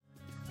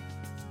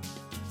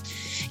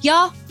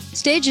Y'all,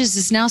 Stages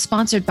is now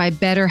sponsored by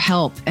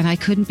BetterHelp, and I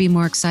couldn't be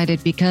more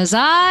excited because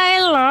I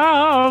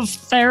love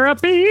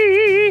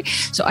therapy.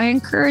 So I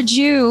encourage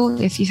you,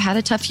 if you've had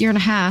a tough year and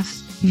a half,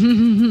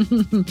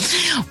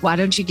 why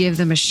don't you give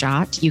them a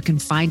shot? You can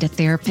find a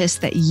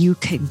therapist that you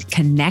can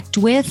connect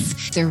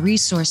with. Their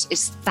resource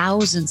is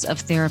thousands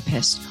of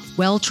therapists,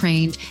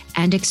 well-trained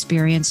and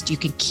experienced. You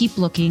can keep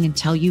looking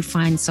until you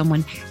find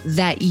someone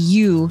that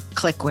you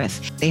click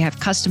with. They have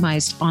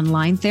customized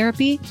online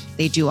therapy.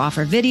 They do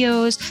offer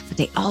videos, but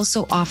they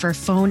also offer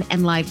phone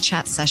and live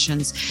chat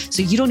sessions.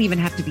 So you don't even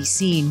have to be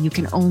seen. You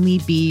can only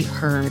be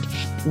heard.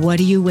 What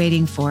are you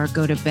waiting for?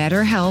 Go to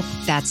BetterHelp.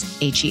 That's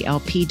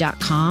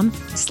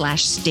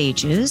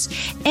HELP.com/stages.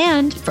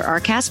 And for our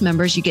cast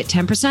members, you get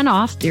 10%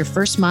 off your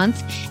first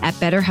month at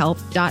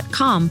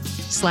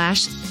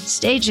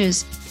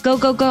BetterHelp.com/stages. Go,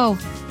 go, go.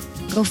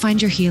 Go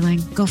find your healing.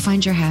 Go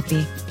find your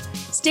happy.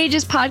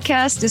 Stages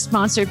podcast is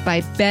sponsored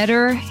by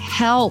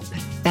BetterHelp.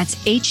 That's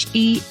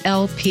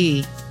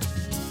HELP.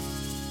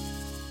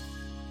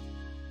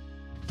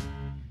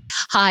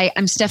 Hi,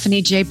 I'm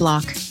Stephanie J.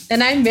 Block.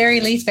 And I'm Mary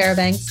Lee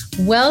Fairbanks.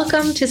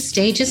 Welcome to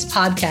Stages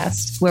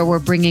podcast, where we're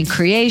bringing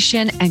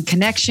creation and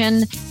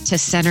connection to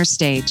center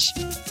stage.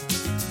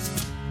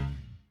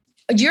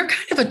 You're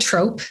kind of a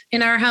trope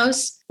in our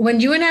house.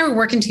 When you and I were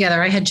working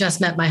together, I had just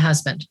met my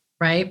husband.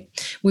 Right?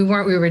 We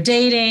were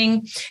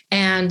dating,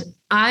 and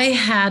I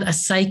had a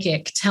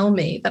psychic tell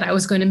me that I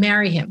was going to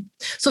marry him.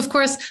 So of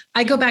course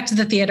I go back to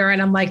the theater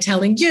and I'm like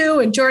telling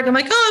you and Jordan, I'm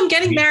like, oh, I'm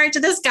getting married to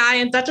this guy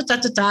and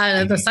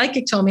and the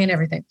psychic told me and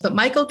everything. But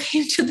Michael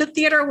came to the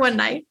theater one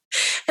night,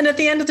 and at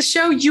the end of the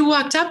show, you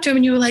walked up to him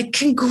and you were like,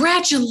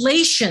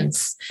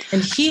 congratulations.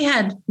 And he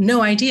had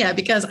no idea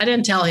because I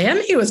didn't tell him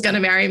he was going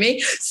to marry me.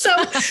 So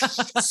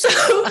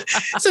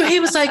he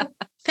was like,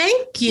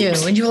 thank you.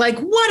 And you were like,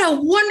 what a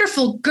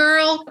wonderful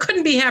girl.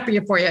 Couldn't be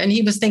happier for you. And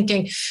he was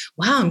thinking,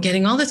 wow, I'm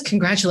getting all this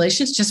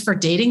congratulations just for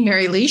dating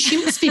Mary Lee. She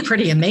must be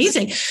pretty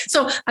amazing.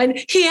 So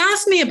he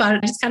asked me about it.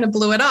 I just kind of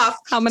blew it off.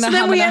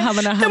 Then we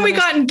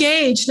got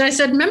engaged. And I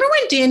said, remember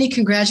when Danny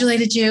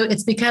congratulated you?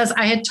 It's because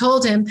I had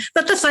told him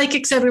that the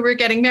psychic said we were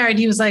getting married.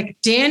 He was like,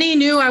 Danny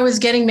knew I was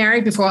getting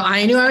married before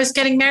I knew I was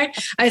getting married.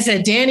 I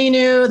said, Danny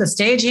knew, the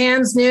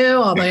stagehands knew,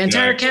 all my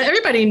entire cast,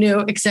 everybody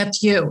knew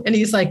except you. And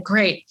he's like,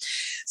 great.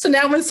 So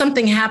now when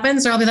something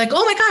happens, I'll be like,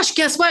 oh my gosh,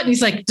 guess what? And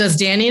he's like, does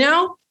Danny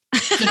know?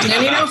 Did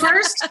Danny know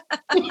first?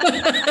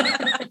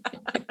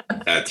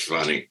 That's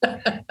funny.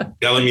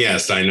 Tell him,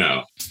 yes, I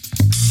know.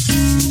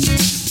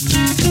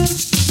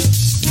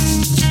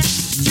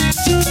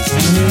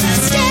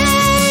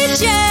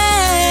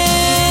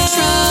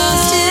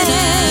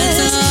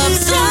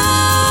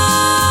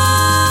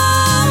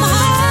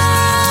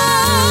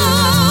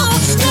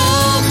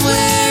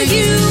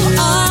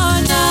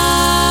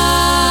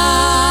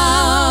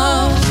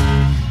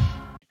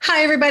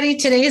 Hi, everybody.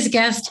 Today's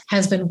guest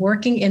has been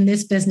working in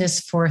this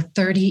business for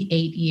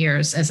 38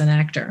 years as an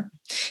actor.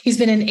 He's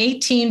been in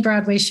 18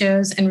 Broadway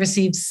shows and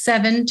received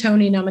 7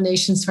 Tony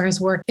nominations for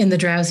his work in The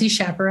Drowsy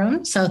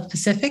Chaperone, South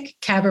Pacific,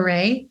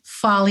 Cabaret,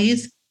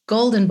 Follies,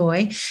 Golden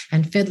Boy,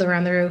 and Fiddler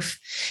on the Roof.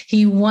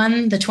 He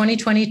won the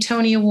 2020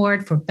 Tony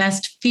Award for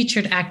Best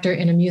Featured Actor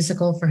in a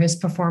Musical for his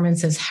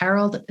performance as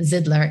Harold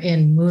Zidler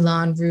in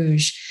Moulin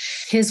Rouge.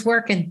 His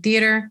work in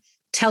theater,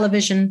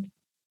 television,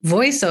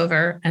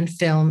 voiceover, and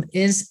film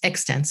is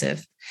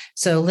extensive.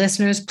 So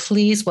listeners,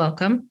 please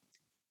welcome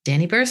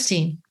Danny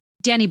Burstein.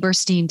 Danny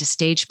Burstein to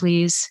stage,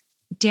 please.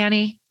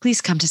 Danny, please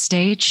come to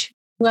stage.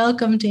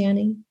 Welcome,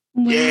 Danny.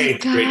 Yay,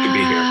 it's great to be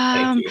here.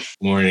 Thank you.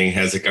 Morning,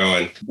 how's it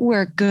going?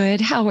 We're good.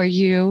 How are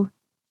you?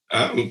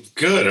 I'm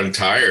good. I'm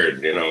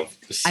tired. The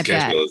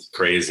schedule is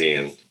crazy.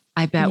 And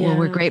I bet. Yeah. Well,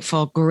 we're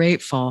grateful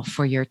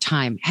for your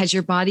time. Has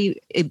your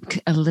body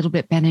a little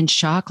bit been in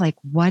shock? Like,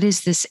 what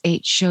is this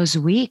 8 shows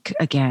a week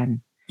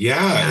again?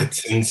 Yeah,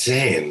 it's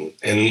insane.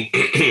 And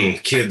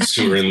kids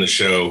who are in the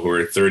show who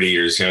are 30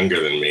 years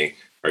younger than me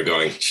are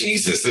going,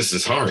 Jesus, this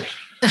is hard.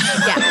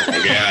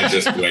 Yeah,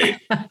 just wait.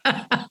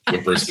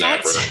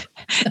 Whippersnapper.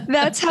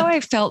 That's how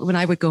I felt when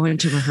I would go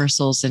into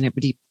rehearsals and it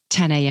would be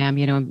 10 a.m.,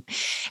 and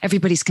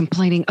everybody's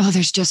complaining, oh,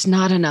 there's just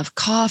not enough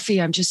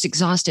coffee. I'm just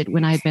exhausted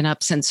when I've been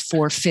up since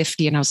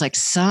 4:50. And I was like,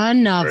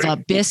 son of a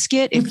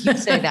biscuit, if you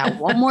say that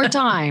one more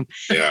time.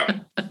 Yeah.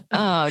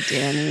 Oh,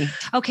 Danny.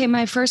 Okay,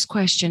 my first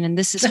question, and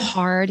this is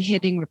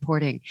hard-hitting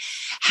reporting.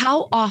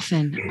 How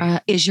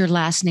often is your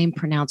last name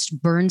pronounced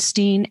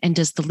Burstein? And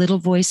does the little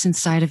voice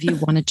inside of you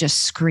want to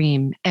just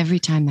scream every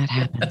time that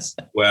happens?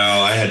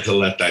 Well, I had to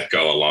let that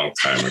go a long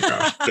time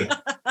ago.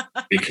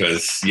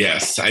 Because,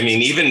 yes, I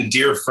mean, even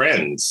dear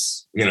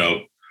friends,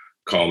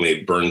 call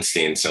me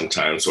Bernstein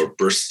sometimes, or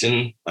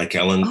Burstein, like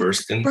Ellen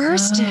Burstyn.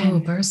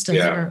 Burstein.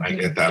 Yeah, I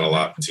get that a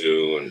lot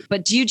too.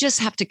 But do you just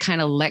have to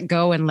kind of let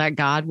go and let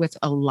God with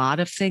a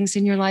lot of things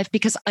in your life?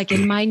 Because like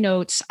in my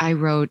notes, I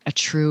wrote a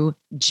true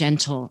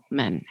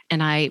gentleman,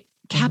 and I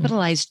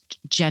capitalized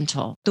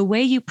gentle. The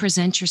way you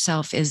present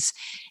yourself is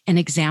an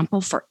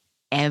example for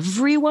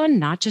everyone,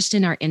 not just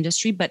in our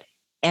industry, but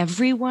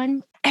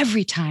everyone.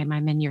 every time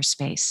I'm in your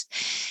space.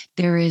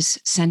 There is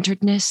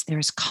centeredness,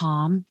 there's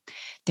calm,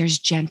 there's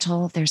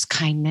gentle, there's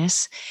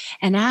kindness.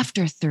 And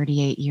after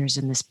 38 years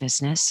in this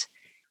business,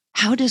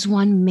 how does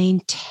one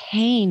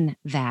maintain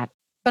that?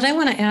 But I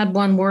want to add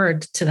one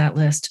word to that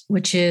list,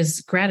 which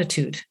is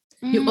gratitude.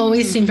 You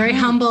always seem very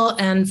humble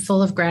and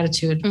full of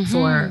gratitude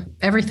for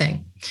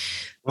everything.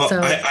 Well, So,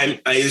 I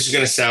this is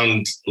going to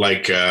sound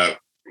like a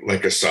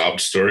sob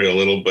story a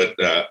little, but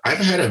I've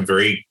had a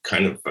very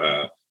kind of,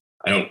 I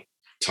don't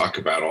talk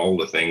about all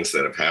the things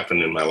that have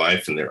happened in my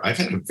life, and I've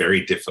had a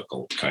very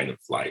difficult kind of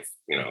life,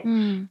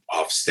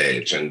 off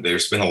stage, and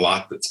there's been a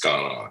lot that's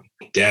gone on,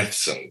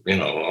 deaths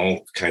and,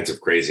 all kinds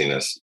of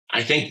craziness.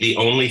 I think the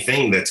only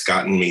thing that's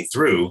gotten me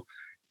through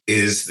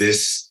is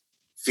this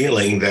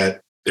feeling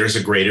that there's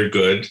a greater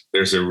good.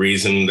 There's a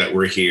reason that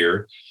we're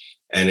here,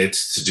 and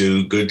it's to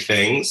do good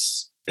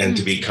things and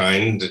to be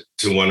kind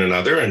to one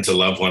another and to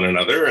love one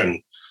another.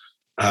 And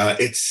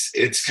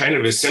it's kind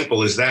of as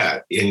simple as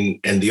that.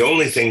 And the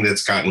only thing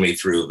that's gotten me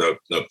through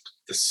the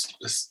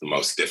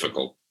most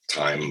difficult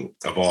time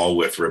of all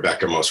with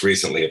Rebecca, most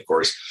recently, of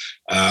course,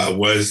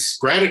 was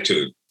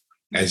gratitude.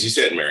 As you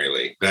said, Mary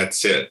Lee,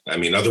 that's it. I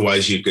mean,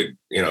 otherwise you could,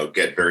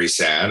 get very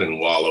sad and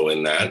wallow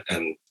in that,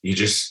 and you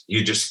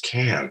just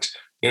can't.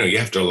 You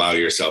have to allow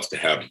yourself to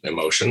have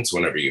emotions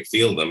whenever you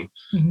feel them.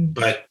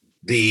 But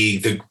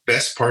the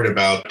best part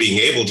about being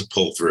able to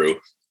pull through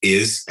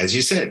is, as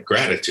you said,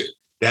 gratitude.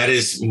 That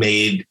has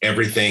made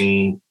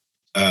everything,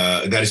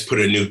 that has put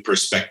a new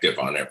perspective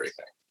on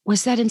everything.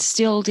 Was that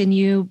instilled in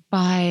you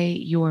by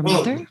your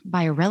mother,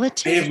 by a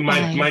relative?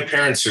 My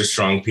parents are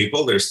strong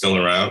people. They're still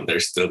around. They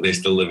still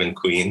live in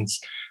Queens,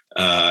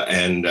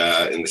 and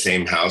in the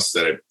same house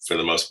for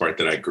the most part,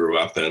 that I grew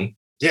up in.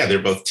 Yeah, they're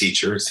both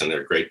teachers and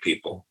they're great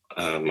people.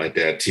 My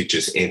dad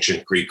teaches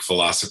ancient Greek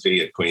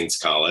philosophy at Queens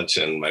College,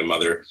 and my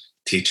mother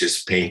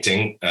teaches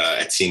painting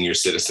at senior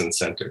citizen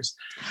centers.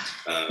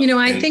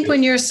 I think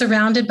when you're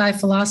surrounded by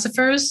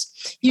philosophers,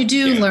 you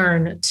do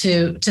learn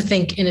to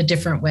think in a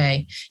different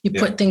way. You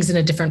put things in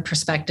a different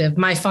perspective.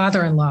 My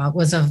father-in-law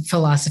was a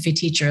philosophy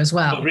teacher as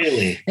well. Oh,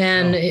 really?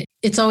 And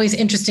it's always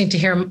interesting to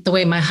hear the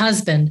way my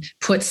husband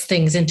puts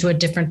things into a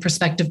different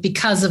perspective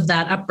because of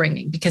that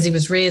upbringing, because he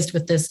was raised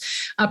with this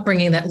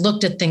upbringing that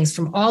looked at things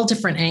from all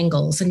different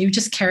angles, and you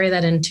just carry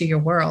that into your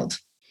world.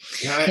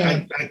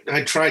 Yeah,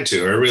 I try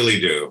to. I really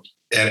do.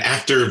 And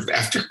after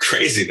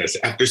craziness,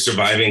 after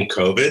surviving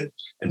COVID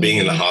and being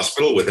in the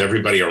hospital with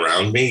everybody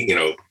around me,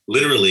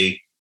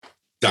 literally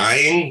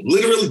dying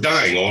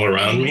all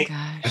around me,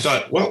 gosh. I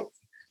thought, well,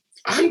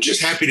 I'm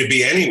just happy to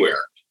be anywhere.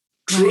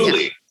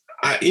 Truly.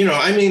 I'm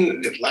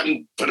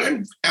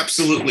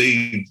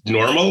absolutely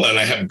normal, and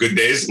I have good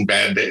days and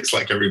bad days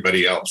like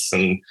everybody else.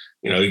 And,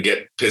 you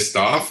get pissed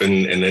off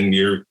and then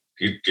you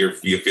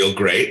feel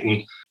great.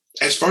 And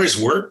as far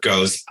as work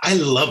goes, I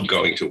love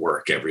going to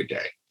work every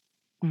day.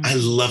 I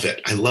love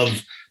it. I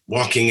love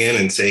walking in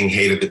and saying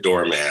hey to the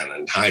doorman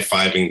and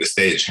high-fiving the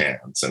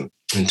stagehands and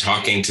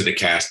talking to the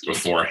cast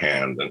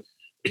beforehand. And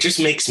it just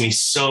makes me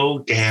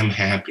so damn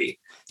happy.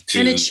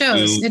 And it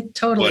shows. It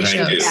totally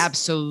shows.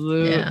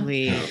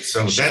 Absolutely. Yeah.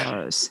 So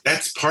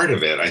that's part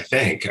of it, I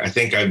think.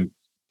 I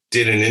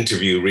did an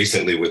interview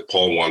recently with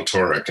Paul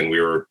Wantorek, and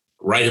we were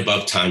right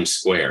above Times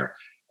Square.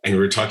 And we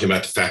were talking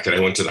about the fact that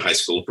I went to the High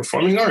School of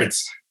Performing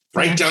Arts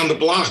right down the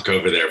block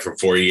over there for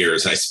 4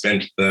 years. I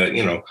spent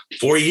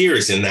 4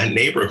 years in that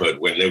neighborhood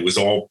when it was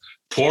all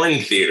porn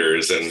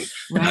theaters, and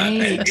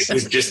it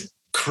was just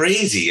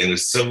crazy. And it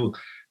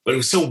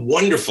was so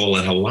wonderful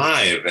and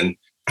alive. And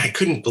I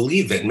couldn't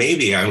believe that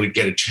maybe I would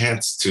get a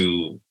chance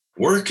to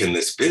work in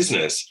this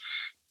business.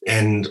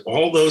 And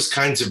all those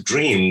kinds of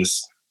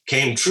dreams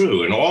came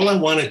true. And all I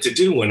wanted to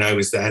do when I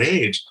was that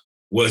age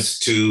was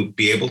to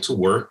be able to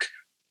work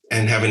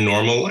and have a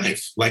normal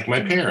life like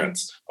my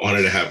parents. I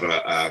wanted to have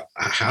a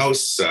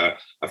house, a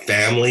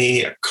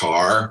family, a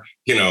car,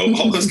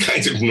 all those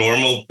kinds of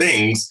normal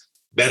things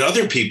that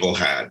other people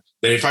had,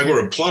 that if I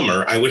were a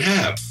plumber, I would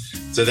have.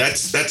 So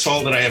that's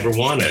all that I ever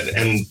wanted.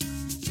 And,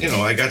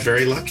 I got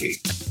very lucky.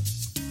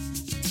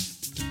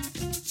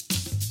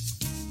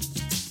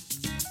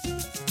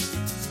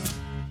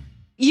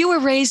 You were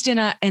raised in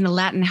a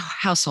Latin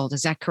household,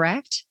 is that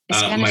correct?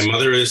 My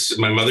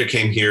mother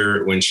came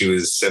here when she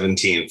was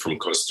 17 from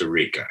Costa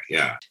Rica.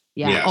 Yeah.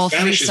 All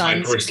Spanish is three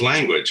my first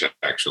language,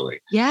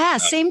 actually. Yeah,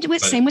 same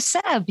with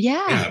Seb.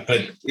 Yeah. Yeah,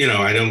 but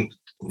I don't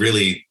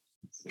really.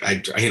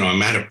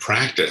 I'm out of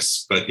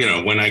practice. But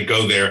when I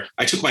go there,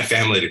 I took my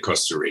family to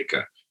Costa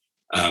Rica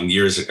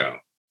years ago.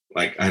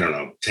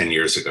 10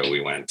 years ago,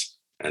 we went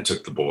and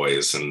took the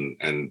boys,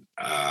 and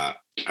I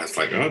was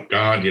like, oh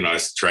God, I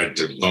tried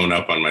to bone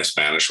up on my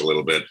Spanish a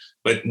little bit.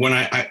 But when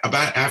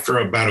after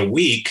about a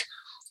week,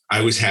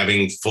 I was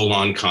having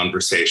full-on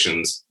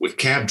conversations with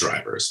cab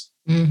drivers.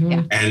 Mm-hmm.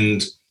 Yeah.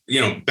 And,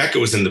 Becca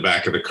was in the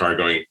back of the car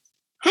going,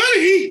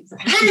 honey,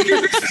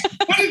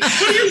 what are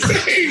you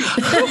saying?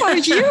 Who are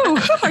you?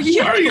 Who are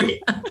you?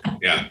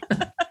 Yeah.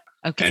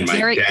 Okay. And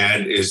my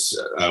dad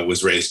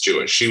was raised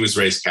Jewish. She was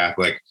raised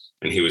Catholic.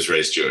 and he was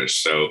raised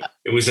Jewish. So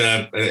it was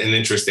an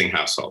interesting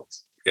household.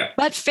 Yeah.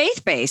 But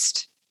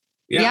faith-based.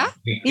 Yeah.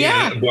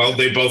 Well,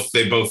 they both,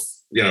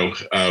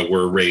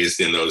 were raised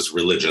in those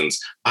religions.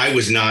 I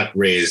was not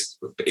raised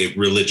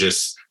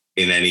religious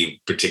in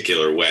any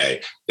particular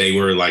way. They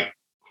were like,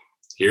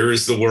 here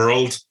is the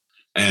world,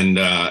 and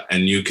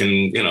you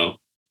can,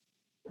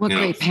 what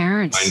great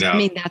parents. Find out, I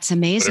mean, that's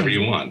amazing. Whatever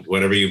you want,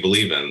 whatever you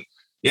believe in.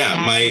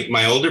 Yeah.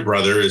 My older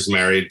brother is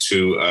married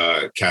to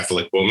a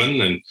Catholic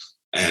woman,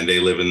 and they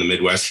live in the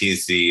Midwest.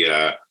 He's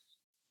the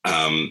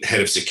head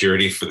of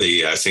security for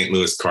the St.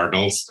 Louis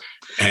Cardinals.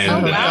 And,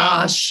 oh my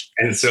gosh.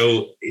 And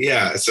so,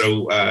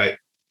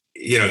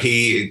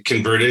 he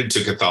converted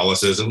to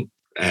Catholicism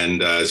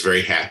and is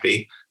very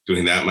happy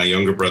doing that. My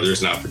younger brother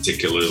is not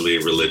particularly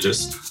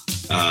religious.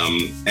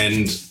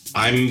 And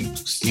I'm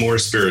more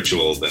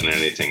spiritual than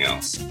anything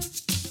else.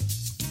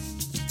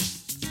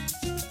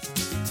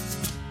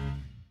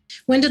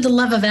 When did the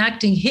love of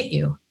acting hit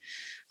you?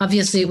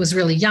 Obviously, it was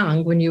really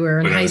young when you were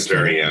in high school.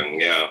 I was very young,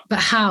 yeah. But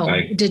how?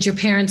 Did your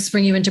parents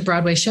bring you into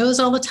Broadway shows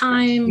all the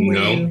time?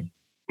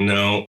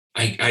 No.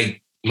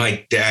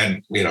 My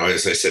dad,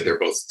 as I said, they're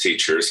both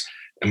teachers,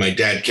 and my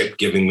dad kept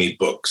giving me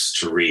books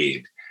to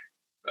read.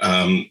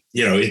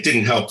 It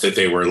didn't help that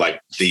they were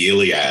like the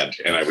Iliad,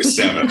 and I was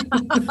 7.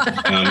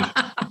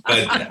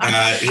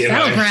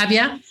 That'll grab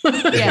you.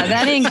 Yeah,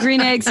 that ain't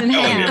green eggs and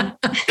ham.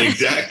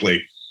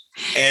 Exactly.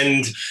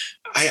 And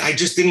I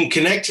just didn't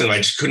connect to them. I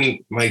just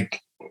couldn't.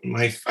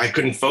 I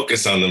couldn't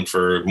focus on them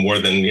for more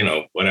than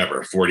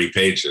 40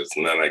 pages,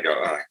 and then I go,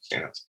 oh, I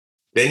can't.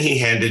 Then he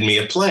handed me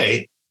a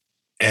play,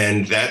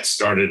 and that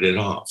started it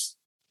off.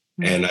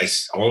 And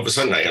all of a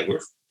sudden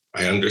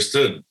I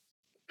understood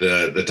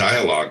the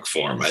dialogue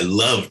form. I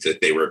loved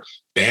that they were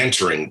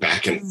bantering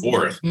back and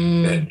forth.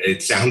 That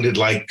it sounded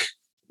like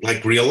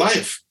real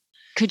life.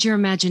 Could your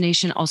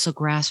imagination also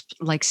grasp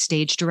like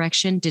stage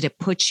direction? Did it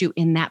put you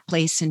in that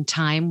place and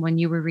time when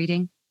you were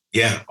reading?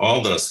 Yeah,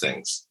 all those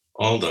things.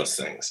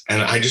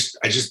 And I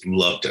just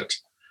loved it.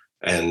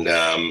 And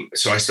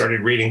so I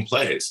started reading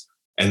plays,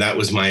 and that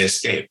was my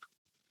escape.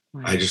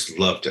 Wow. I just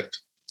loved it.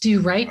 Do you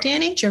write,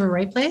 Danny? Do you ever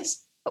write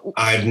plays?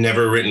 I've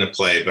never written a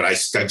play, but I've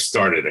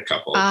started a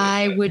couple.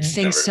 I would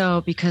think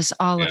so, because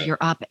all of your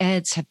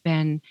op-eds have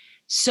been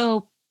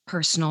so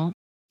personal.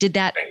 Did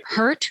that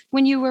hurt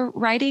when you were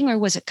writing, or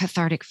was it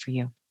cathartic for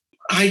you?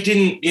 I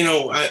didn't,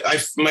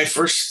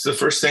 the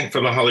first thing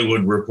for the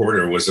Hollywood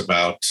Reporter was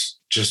about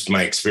just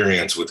my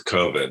experience with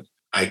COVID.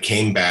 I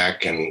came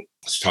back and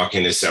was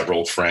talking to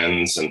several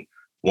friends, and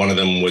one of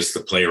them was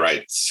the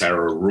playwright,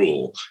 Sarah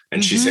Rule.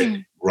 And she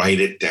said, write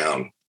it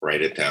down.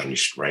 You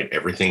should write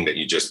everything that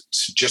you just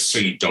so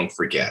you don't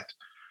forget.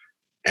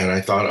 And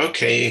I thought,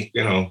 okay,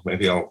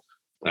 maybe I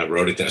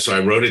wrote it down. So I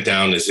wrote it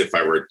down as if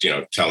I were,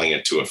 telling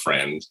it to a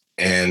friend.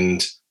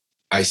 And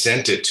I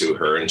sent it to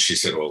her, and she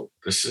said, well,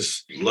 this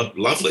is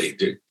lovely.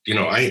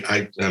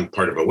 I'm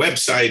part of a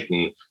website,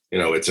 and,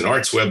 it's an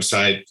arts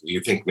website. Do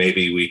you think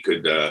maybe we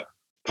could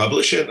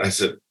publish it? I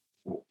said,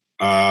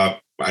 I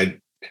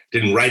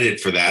didn't write it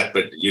for that,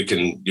 but you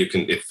can,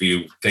 if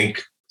you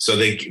think. So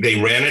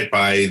they ran it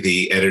by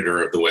the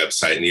editor of the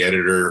website, and the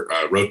editor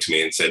wrote to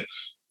me and said,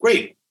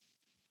 great.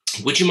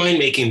 Would you mind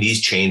making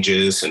these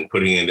changes and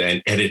putting in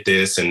and edit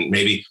this? And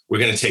maybe we're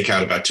going to take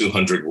out about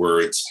 200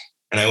 words.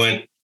 And I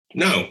went,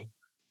 no,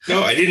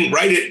 I didn't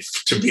write it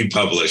to be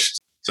published.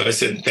 So I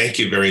said, thank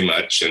you very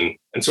much.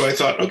 And so I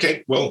thought,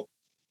 okay, well,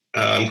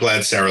 I'm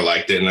glad Sarah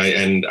liked it.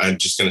 And I'm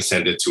just going to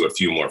send it to a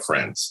few more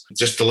friends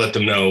just to let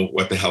them know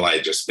what the hell I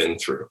had just been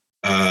through.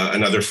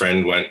 Another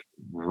friend went,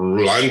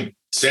 I'm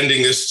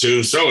sending this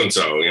to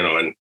so-and-so,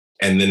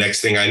 and the next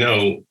thing I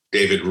know,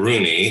 David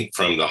Rooney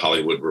from the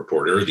Hollywood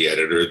Reporter, the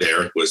editor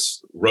there,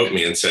 wrote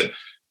me and said,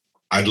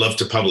 I'd love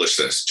to publish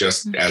this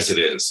just as it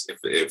is,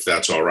 if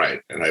that's all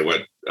right. And I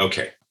went,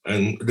 okay.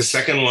 And the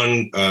second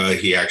one,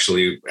 he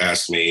actually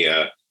asked me,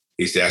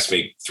 he's asked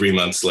me 3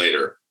 months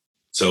later.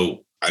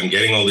 So I'm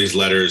getting all these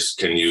letters.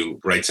 Can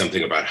you write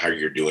something about how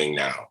you're doing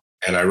now?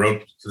 And I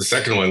wrote the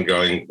second one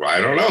going, well,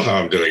 I don't know how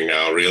I'm doing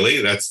now,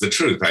 really. That's the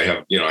truth. I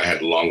have, I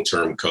had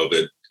long-term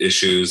COVID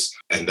issues,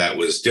 and that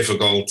was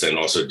difficult, and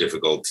also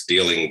difficult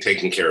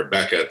taking care of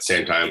Becca at the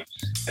same time.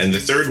 And the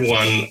third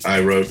one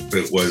I wrote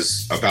that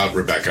was about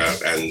Rebecca,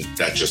 and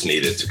that just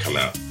needed to come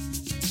out.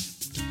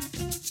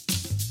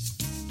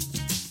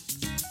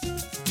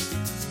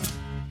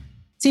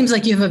 Seems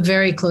like you have a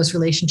very close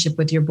relationship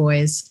with your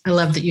boys. I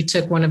love that you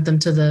took one of them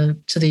to the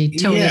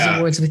Tony's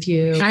Awards with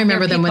you. I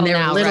remember them when they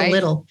were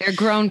little. They're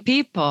grown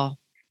people.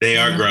 They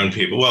are grown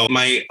people. Well,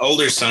 my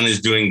older son is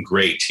doing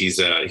great. He's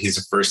a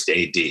first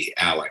AD,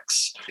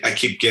 Alex. I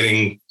keep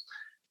getting,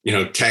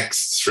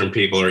 texts from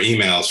people or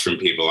emails from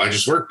people. I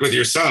just worked with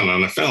your son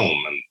on a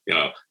film,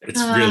 and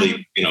it's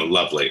really,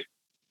 lovely.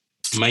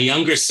 My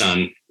younger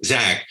son,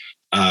 Zach,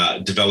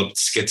 developed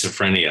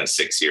schizophrenia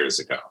 6 years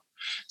ago.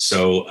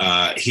 So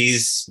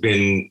he's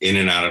been in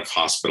and out of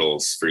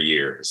hospitals for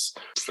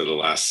the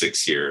last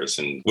 6 years.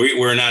 And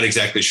we're not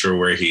exactly sure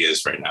where he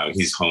is right now.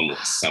 He's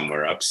homeless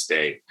somewhere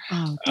upstate.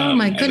 Oh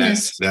my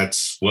goodness.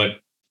 That's what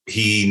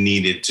he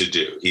needed to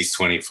do. He's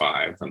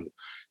 25 and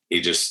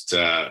he just,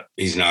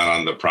 he's not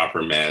on the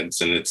proper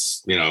meds, and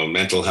it's,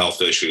 mental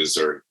health issues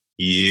are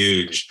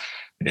huge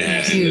in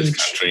this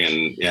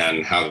country,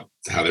 and how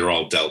they're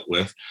all dealt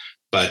with.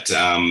 But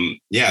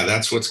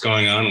that's what's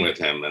going on with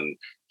him. And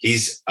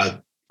he's a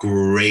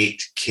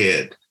great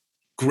kid.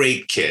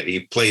 Great kid.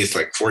 He plays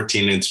like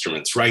 14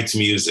 instruments, writes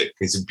music.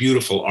 He's a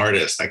beautiful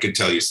artist. I could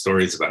tell you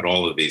stories about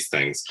all of these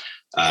things,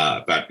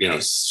 about,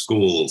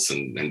 schools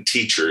and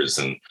teachers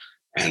and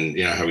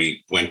how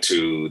he went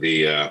to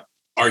the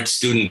Art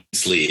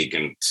Students League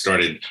and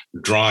started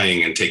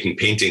drawing and taking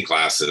painting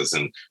classes.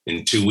 And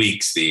in 2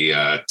 weeks,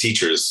 the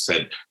teachers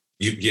said,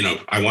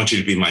 I want you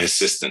to be my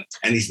assistant.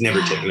 And he's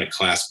never taken a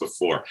class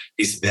before.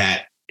 He's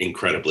that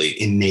incredibly,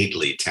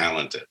 innately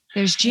talented.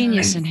 There's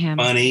genius in him.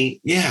 Funny.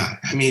 Yeah.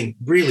 I mean,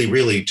 really,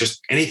 really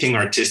just anything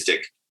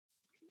artistic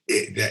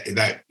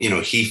that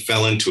he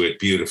fell into it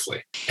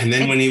beautifully. And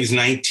then when he was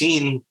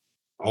 19,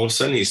 all of a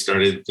sudden he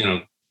started,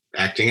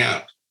 acting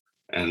out,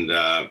 and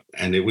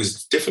it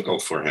was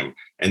difficult for him.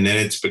 And then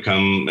it's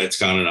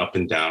gone an up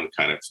and down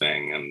kind of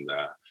thing.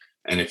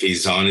 And if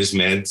he's on his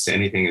meds,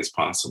 anything is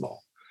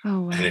possible.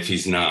 Oh, wow. And if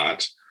he's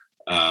not,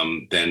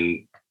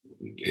 then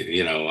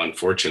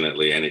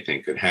unfortunately,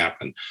 anything could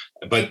happen.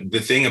 But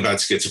the thing about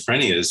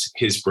schizophrenia is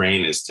his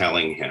brain is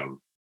telling him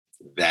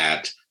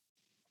that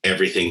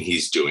everything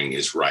he's doing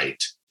is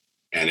right,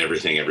 and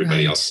everything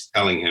everybody else is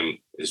telling him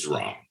is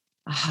wrong.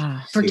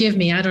 Forgive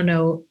me, I don't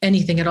know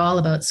anything at all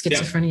about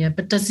schizophrenia,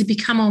 but does he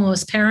become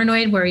almost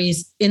paranoid where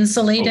he's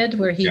insulated,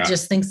 where he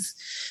just thinks,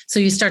 so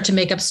you start to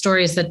make up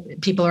stories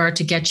that people are out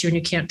to get you and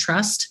you can't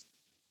trust?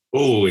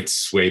 Oh,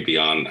 it's way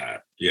beyond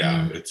that.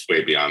 Yeah, it's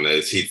way beyond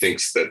that. He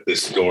thinks that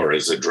this door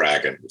is a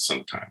dragon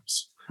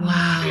sometimes.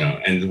 Wow.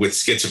 And with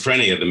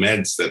schizophrenia, the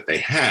meds that they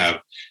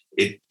have,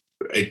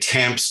 it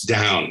tamps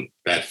down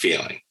that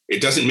feeling.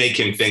 It doesn't make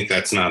him think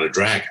that's not a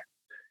dragon.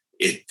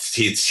 He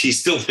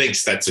still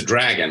thinks that's a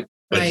dragon,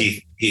 but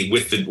he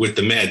with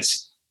the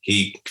meds,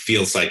 he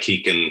feels like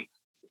he can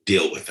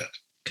deal with it,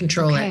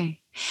 control it.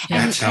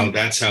 That's how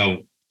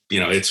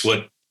it's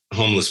what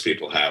homeless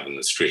people have in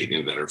the street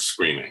that are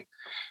screaming.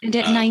 And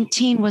at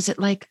 19, was it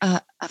like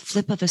a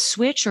flip of a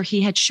switch, or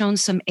he had shown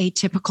some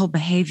atypical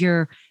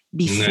behavior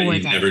before? No,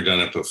 he'd never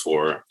done it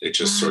before. It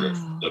just sort of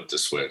flipped a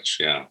switch.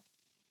 Yeah.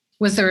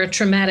 Was there a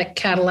traumatic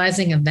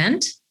catalyzing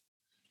event,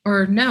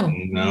 or no?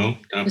 No,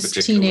 not just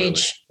particularly.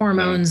 Teenage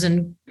hormones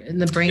and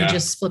the brain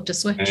just flipped a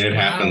switch. And it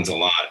happens a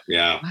lot.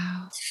 Yeah.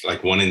 Wow.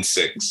 Like 1 in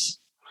 6.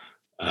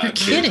 You're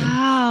kidding.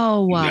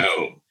 Wow.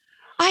 No.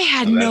 I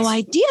had no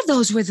idea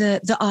those were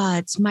the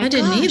odds. I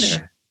didn't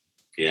either.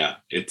 Yeah,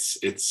 it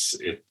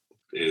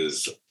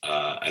is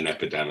an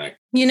epidemic.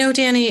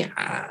 Danny,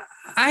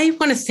 I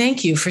want to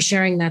thank you for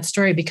sharing that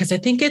story, because I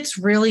think it's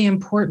really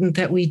important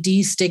that we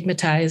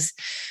destigmatize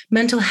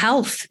mental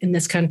health in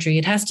this country.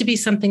 It has to be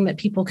something that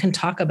people can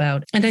talk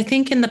about. And I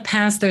think in the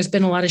past, there's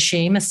been a lot of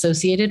shame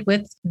associated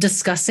with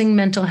discussing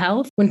mental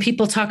health. When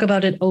people talk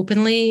about it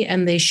openly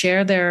and they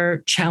share their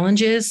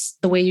challenges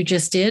the way you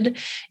just did,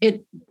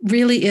 it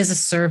really is a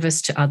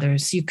service to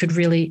others. You could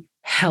really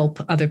help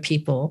other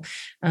people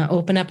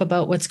open up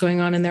about what's going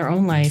on in their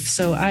own life.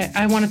 So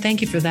I want to thank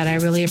you for that. I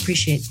really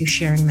appreciate you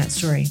sharing that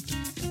story.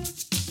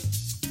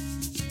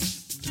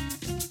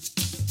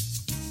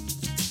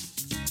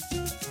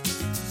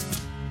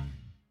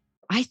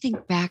 I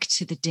think back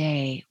to the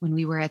day when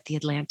we were at the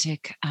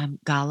Atlantic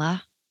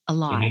Gala a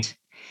lot,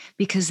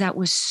 because that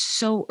was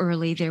so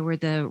early. There were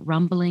the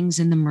rumblings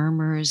and the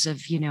murmurs of,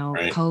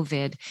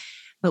 COVID,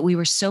 but we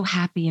were so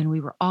happy and we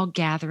were all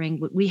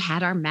gathering. We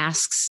had our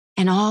masks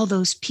and all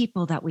those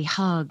people that we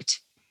hugged.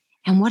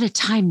 And what a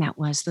time that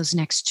was, those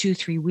next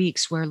 2-3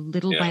 weeks, where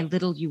little by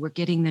little you were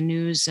getting the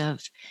news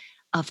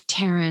of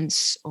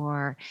Terrence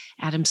or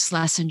Adam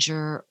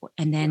Schlesinger,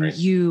 and then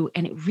you,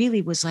 and it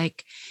really was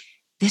like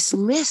this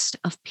list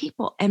of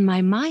people. And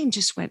my mind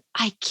just went,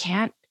 I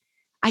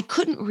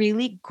couldn't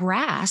really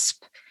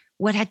grasp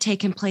what had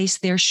taken place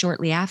there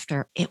shortly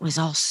after. It was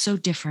all so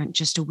different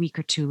just a week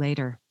or two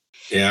later.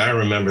 Yeah, I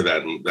remember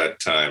that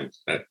time,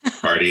 that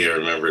party. I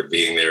remember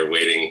being there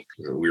waiting.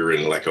 We were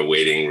in like a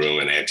waiting room,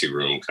 an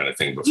anteroom kind of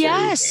thing before we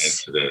went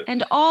into the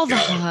and all the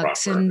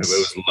hugs. And it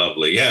was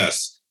lovely.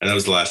 Yes. And that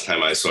was the last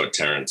time I saw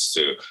Terrence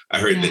too. I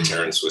heard that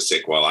Terrence was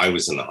sick while I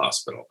was in the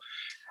hospital.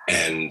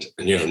 And,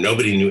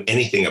 nobody knew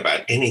anything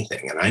about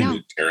anything. And I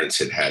knew Terrence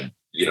had,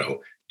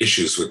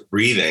 issues with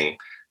breathing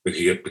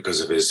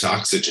because of his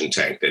oxygen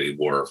tank that he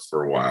wore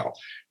for a while.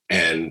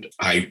 And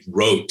I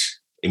wrote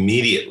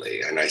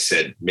immediately, and I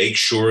said, make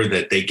sure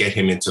that they get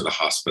him into the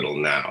hospital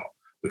now,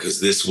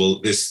 because this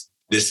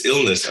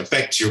illness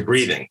affects your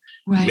breathing.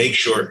 Right. Make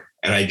sure.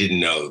 And I didn't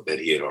know that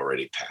he had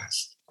already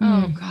passed.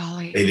 Oh,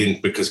 golly. They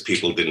didn't, because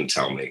people didn't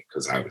tell me,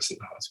 because I was in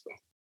the hospital.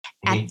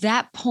 At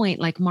that point,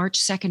 like March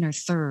 2nd or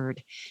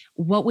 3rd,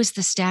 what was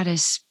the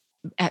status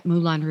at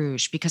Moulin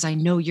Rouge? Because I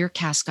know your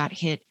cast got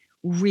hit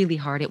really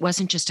hard. It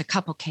wasn't just a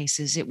couple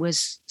cases. It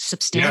was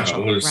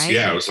substantial, right?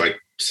 Yeah, it was like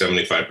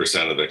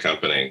 75% of the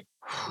company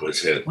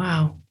was hit.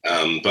 Wow.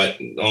 But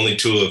only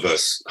two of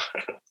us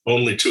were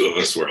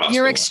hospitalized.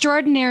 You're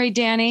extraordinary,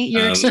 Danny.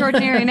 You're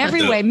extraordinary in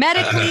every way,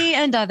 medically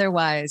and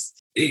otherwise.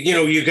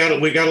 We got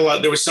a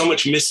lot. There was so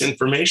much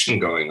misinformation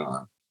going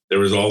on. There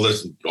was all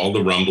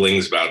the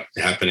rumblings about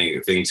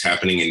things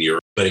happening in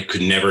Europe, but it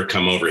could never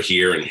come over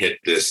here and hit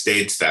the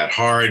States that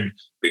hard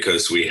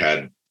because we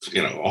had,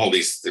 all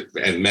these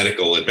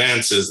medical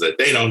advances that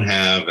they don't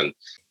have. And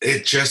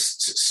it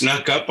just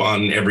snuck up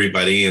on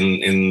everybody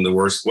in the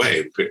worst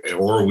way,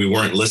 or we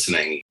weren't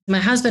listening. My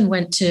husband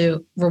went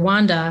to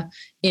Rwanda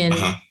in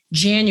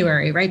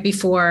January, right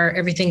before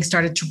everything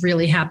started to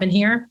really happen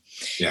here.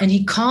 Yeah. And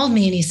he called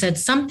me and he said,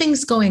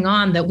 something's going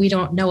on that we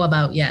don't know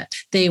about yet.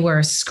 They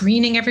were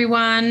screening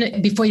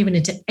everyone before you went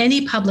into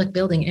any public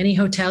building, any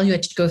hotel. You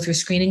had to go through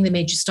screening. They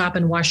made you stop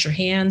and wash your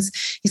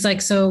hands. He's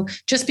like, so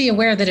just be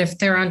aware that if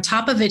they're on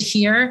top of it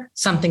here,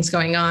 something's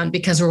going on,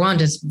 because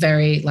Rwanda's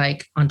very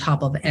on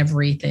top of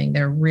everything.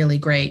 They're really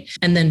great.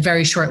 And then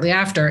very shortly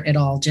after, it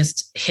all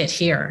just hit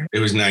here. It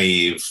was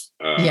naive.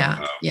 And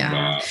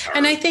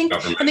I think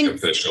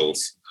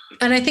officials.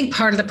 And I think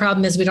part of the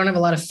problem is we don't have a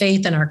lot of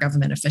faith in our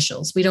government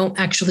officials. We don't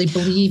actually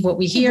believe what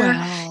we hear.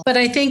 Wow. But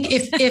I think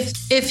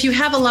if you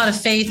have a lot of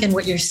faith in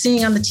what you're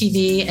seeing on the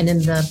TV and in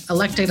the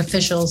elected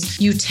officials,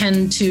 you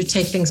tend to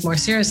take things more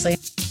seriously.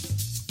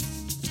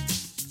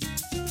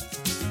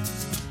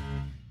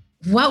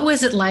 What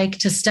was it like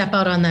to step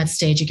out on that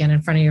stage again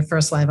in front of your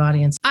first live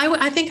audience?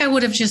 I think I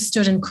would have just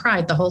stood and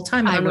cried the whole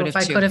time. I don't know if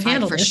I could have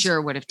handled it. I for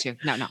sure would have too.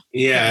 No.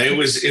 Yeah, it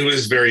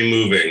was very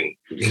moving,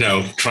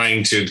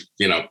 trying to,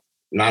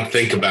 not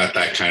think about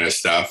that kind of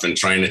stuff and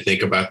trying to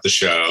think about the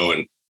show.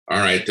 And all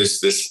right,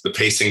 the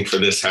pacing for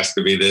this has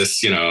to be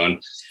this,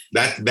 and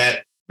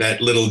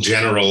that little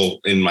general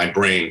in my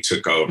brain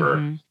took over.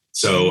 Mm-hmm.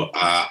 So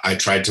I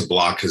tried to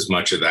block as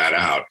much of that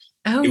out.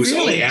 Oh, it was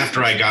really? only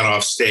after I got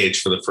off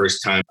stage for the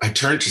first time, I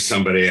turned to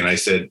somebody and I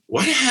said,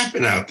 what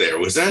happened out there?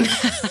 Was that?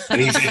 And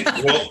he said,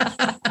 well,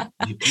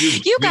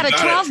 you got a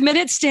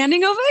 12-minute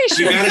standing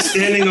ovation. You got a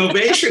standing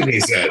ovation, he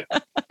said,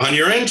 on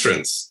your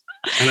entrance.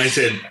 And I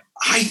said,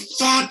 I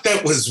thought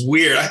that was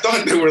weird. I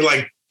thought there were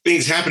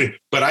things happening,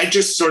 but I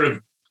just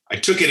I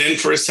took it in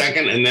for a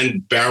second and then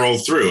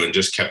barreled through and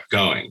just kept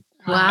going.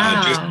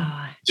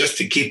 Wow. Just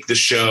to keep the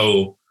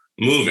show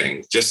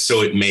moving, just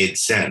so it made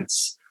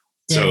sense.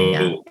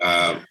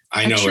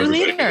 I know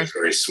everybody was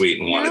very sweet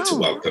and wanted to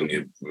welcome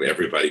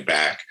everybody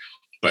back,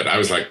 but I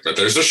was like, but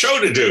there's a show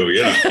to do,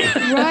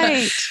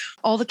 Right.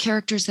 All the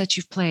characters that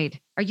you've played,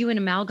 are you an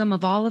amalgam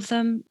of all of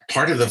them?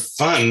 Part of the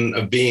fun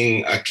of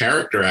being a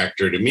character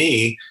actor to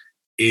me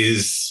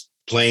is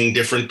playing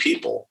different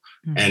people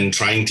and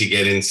trying to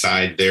get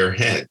inside their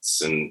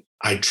heads. And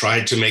I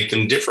tried to make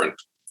them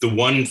different. The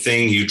one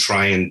thing you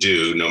try and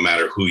do, no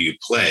matter who you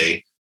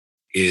play,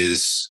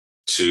 is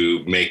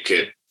to make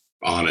it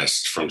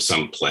honest from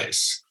some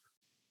place.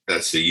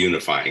 That's the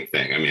unifying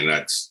thing. I mean,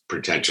 that's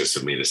pretentious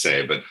of me to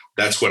say, but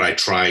that's what I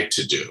tried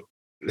to do.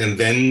 And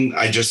then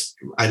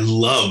I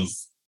love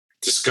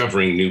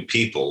discovering new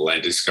people. I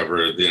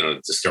discovering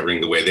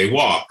the way they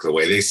walk, the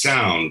way they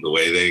sound, the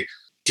way they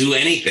do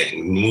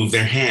anything, move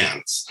their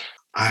hands.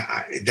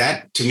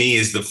 That to me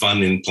is the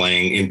fun in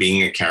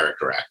being a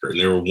character actor. And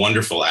there were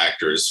wonderful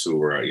actors who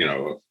were,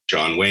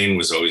 John Wayne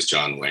was always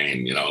John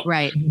Wayne,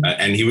 Right.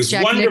 And he was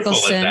Jack wonderful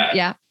Nicholson, at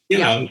that.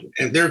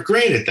 And they're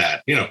great at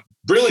that,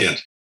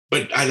 brilliant.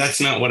 But that's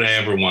not what I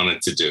ever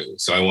wanted to do.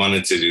 So I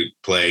wanted to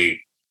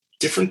play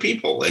different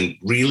people and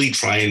really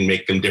try and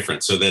make them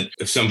different, so that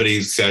if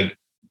somebody said,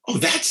 oh,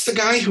 that's the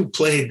guy who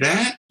played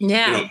that,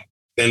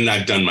 then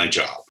I've done my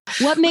job.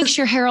 What makes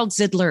your Harold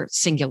Zidler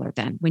singular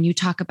then, when you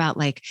talk about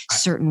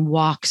certain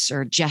walks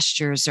or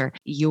gestures or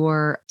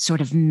your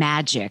sort of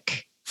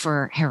magic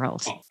for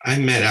Harold? I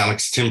met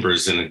Alex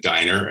Timbers in a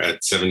diner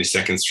at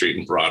 72nd Street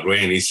and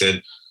Broadway, and he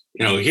said,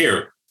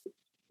 here,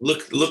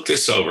 look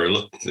this over,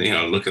 look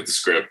at the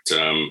script,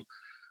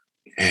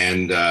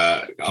 and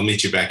I'll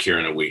meet you back here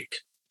in a week.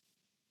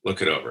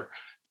 Look it over.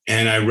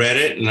 And I read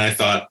it and I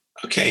thought,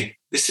 okay,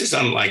 this is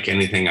unlike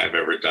anything I've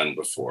ever done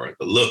before.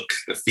 The look,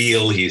 the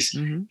feel, he's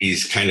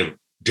kind of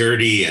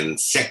dirty and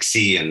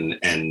sexy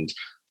and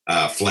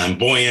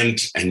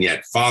flamboyant and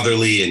yet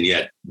fatherly and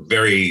yet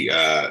very,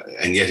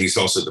 and yet he's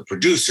also the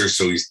producer.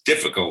 So he's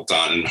difficult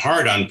and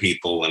hard on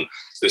people, and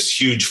this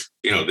huge,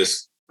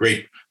 this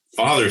great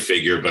father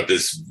figure, but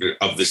this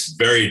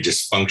very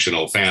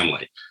dysfunctional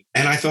family.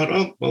 And I thought,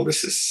 oh, well,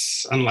 this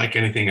is unlike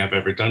anything I've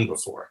ever done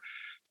before.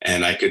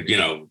 And I could,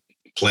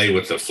 play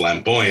with the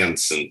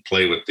flamboyance and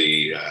play with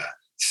the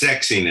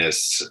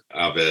sexiness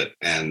of it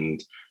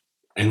and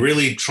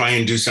really try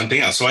and do something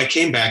else. So I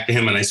came back to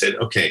him and I said,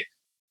 okay,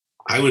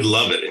 I would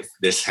love it if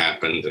this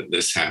happened and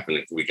this happened,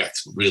 if we got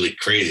some really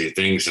crazy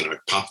things and I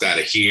popped out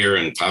of here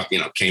and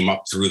came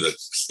up through the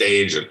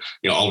stage and,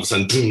 all of a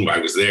sudden, boom, I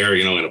was there,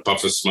 in a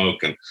puff of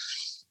smoke. And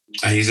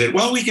he said,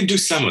 well, we can do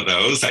some of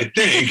those, I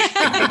think.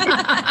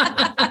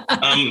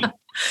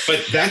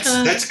 But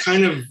that's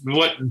kind of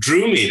what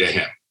drew me to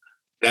him,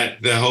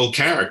 that the whole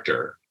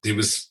character, it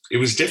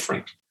was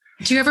different.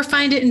 Do you ever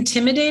find it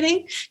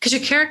intimidating? Because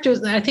your character,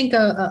 I think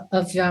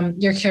of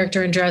your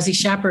character in Drowsy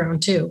Chaperone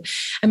too.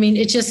 I mean,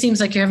 it just seems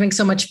like you're having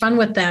so much fun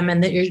with them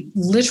and that you're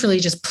literally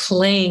just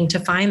playing to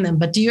find them.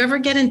 But do you ever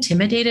get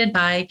intimidated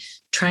by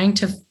trying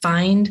to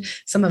find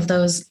some of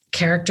those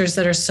characters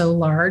that are so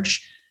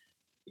large?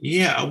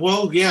 Yeah,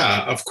 well,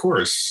 yeah, of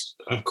course.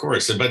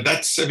 But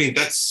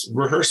that's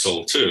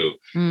rehearsal too.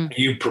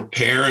 You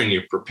prepare and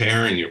you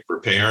prepare and you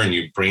prepare and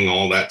you bring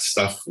all that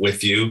stuff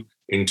with you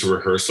into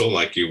rehearsal,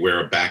 like you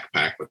wear a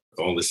backpack with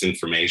all this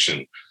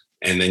information.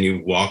 And then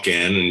you walk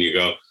in and you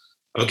go,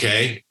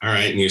 okay, all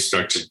right. And you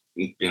start to,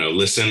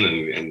 listen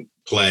and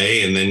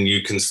play. And then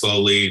you can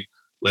slowly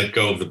let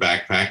go of the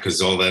backpack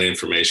because all that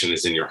information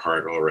is in your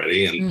heart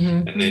already.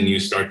 And, and then you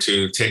start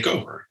to take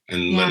over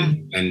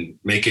and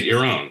make it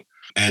your own.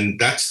 And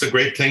that's the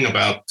great thing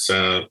about,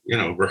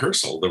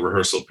 rehearsal, the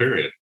rehearsal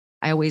period.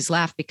 I always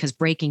laugh because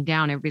breaking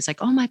down, everybody's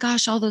like, oh my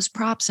gosh, all those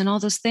props and all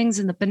those things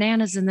and the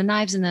bananas and the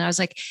knives. And then I was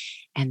like,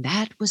 and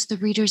that was the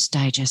Reader's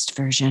Digest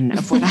version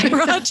of what I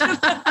wrote.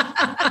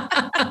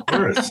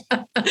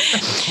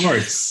 Of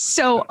course.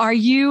 So are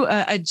you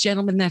a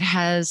gentleman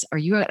are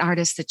you an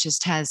artist that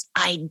just has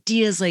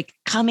ideas like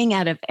coming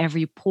out of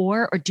every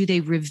pore, or do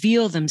they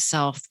reveal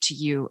themselves to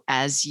you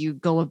as you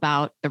go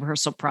about the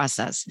rehearsal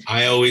process?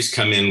 I always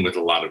come in with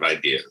a lot of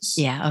ideas.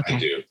 Yeah.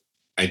 Okay.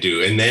 I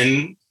do. And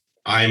then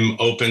I'm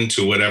open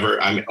to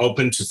whatever. I'm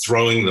open to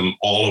throwing them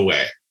all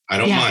away. I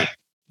don't mind.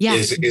 Yeah.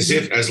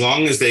 As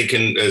long as they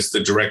can, as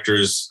the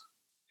directors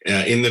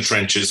in the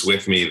trenches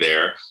with me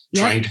there,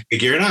 trying to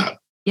figure it out.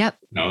 Yep.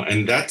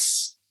 And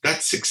that's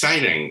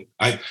exciting.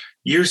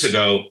 Years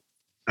ago,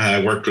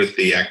 I worked with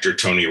the actor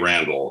Tony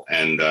Randall,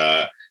 and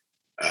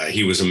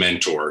he was a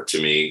mentor to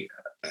me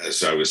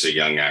as I was a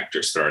young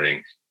actor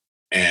starting.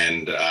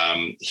 And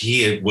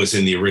he was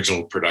in the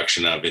original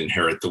production of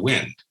Inherit the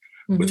Wind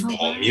with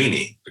Paul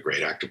Muni, the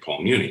great actor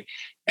Paul Muni,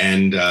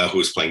 and who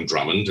was playing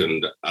Drummond.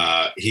 And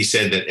he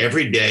said that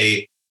every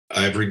day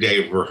of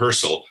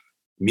rehearsal,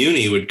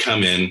 Muni would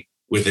come in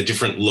with a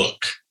different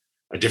look,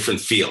 a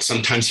different feel.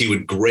 Sometimes he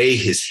would gray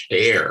his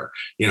hair,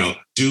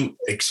 do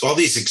all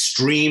these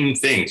extreme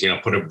things,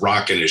 put a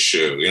rock in his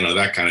shoe,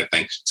 that kind of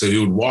thing. So he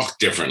would walk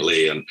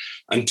differently, and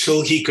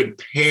until he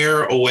could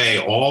pare away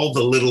all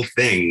the little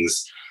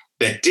things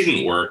that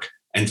didn't work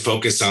and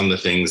focus on the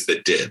things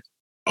that did.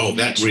 Oh,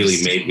 that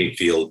really made me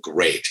feel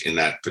great in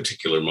that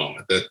particular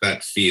moment.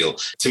 That feel.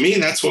 To me,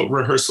 that's what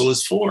rehearsal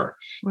is for,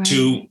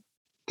 to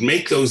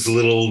make those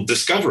little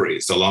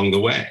discoveries along the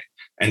way.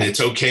 And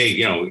it's okay,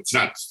 it's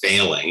not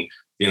failing.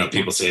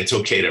 People say it's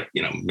okay to,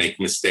 make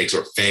mistakes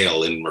or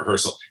fail in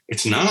rehearsal.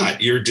 It's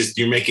not. You're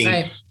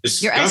making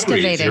discoveries. You're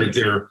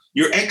excavating.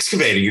 You're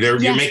excavating.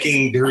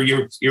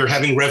 You're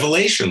having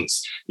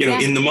revelations.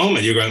 In the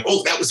moment, you're going,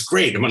 oh, that was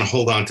great. I'm going to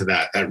hold on to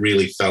that. That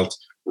really felt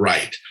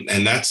right.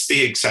 And that's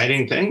the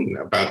exciting thing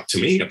about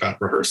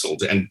rehearsal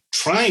and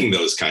trying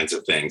those kinds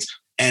of things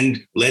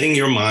and letting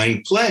your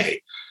mind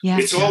play. Yeah,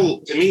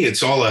 to me,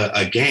 it's all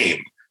a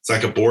game. It's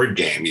like a board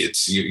game.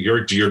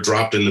 You're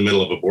dropped in the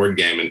middle of a board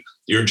game, and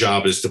your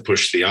job is to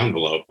push the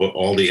envelope,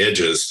 all the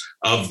edges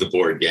of the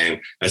board game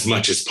as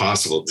much as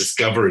possible,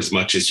 discover as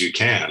much as you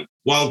can,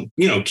 while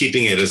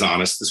keeping it as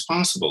honest as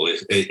possible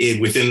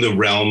within the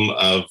realm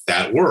of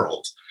that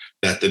world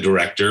that the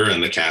director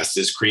and the cast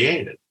has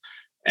created.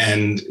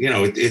 And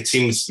it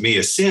seems to me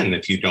a sin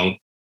if you don't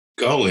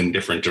go in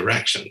different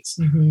directions.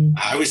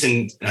 I was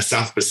in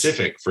South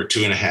Pacific for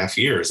 2.5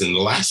 years. In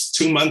the last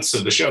 2 months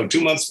of the show, 2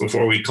 months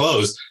before we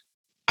closed,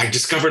 I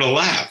discovered a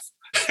laugh.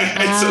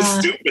 It's so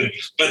stupid,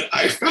 but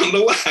I found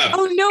a laugh.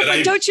 Oh no,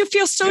 but don't you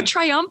feel so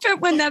triumphant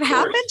when that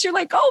happens? You're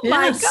like, oh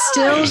my God.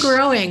 Still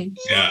growing.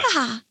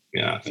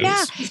 Yeah.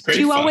 Do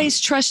you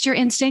always trust your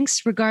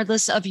instincts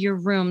regardless of your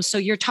room? So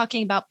you're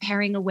talking about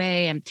paring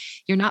away, and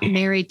you're not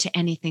married to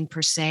anything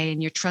per se,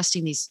 and you're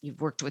trusting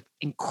you've worked with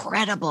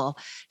incredible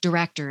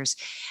directors.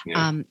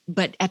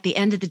 But at the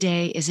end of the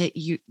day, is it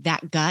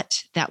that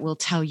gut that will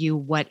tell you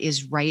what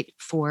is right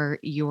for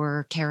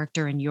your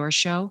character and your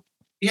show?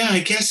 Yeah, I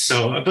guess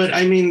so. But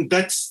I mean,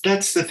 that's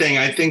the thing.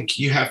 I think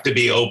you have to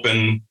be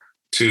open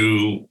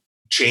to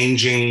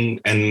changing,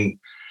 and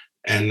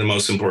the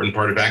most important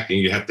part of acting,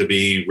 you have to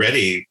be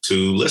ready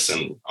to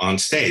listen on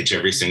stage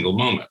every single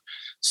moment.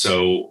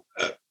 So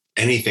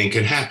anything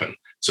can happen.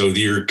 So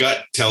your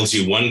gut tells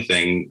you one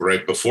thing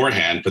right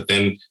beforehand, but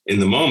then in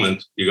the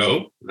moment you go,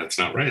 oh, that's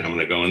not right. I'm going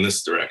to go in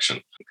this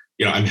direction.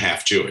 I'm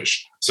half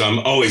Jewish, so I'm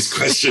always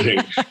questioning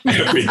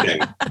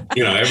everything.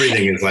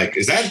 Everything is like,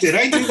 did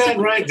I do that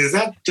right? Does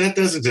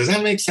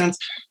that make sense?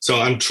 So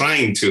I'm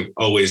trying to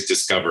always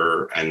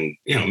discover and,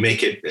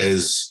 make it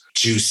as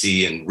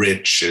juicy and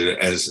rich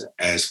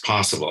as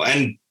possible.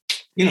 And,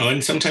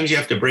 and sometimes you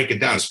have to break it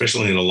down,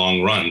 especially in a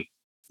long run.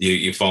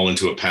 You fall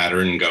into a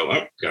pattern and go,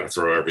 oh, got to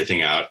throw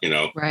everything out,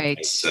 Right.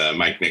 As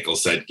Mike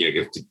Nichols said, you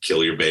have to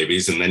kill your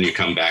babies, and then you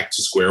come back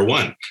to square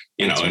one,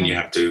 and you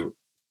have to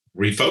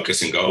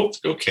refocus and go,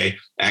 oh, okay,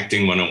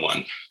 acting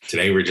 101.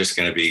 Today we're just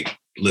going to be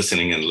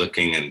listening and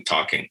looking and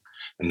talking,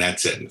 and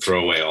that's it. And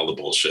throw away all the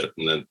bullshit,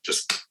 and then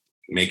just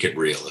make it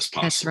real as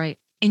possible. That's right.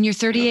 In your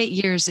 38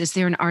 years, is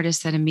there an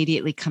artist that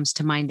immediately comes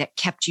to mind that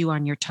kept you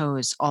on your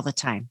toes all the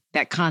time,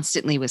 that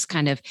constantly was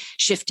kind of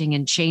shifting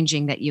and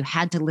changing, that you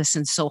had to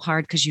listen so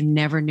hard because you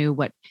never knew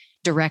what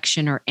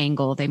direction or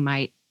angle they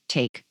might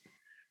take?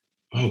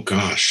 Oh,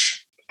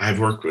 gosh. I've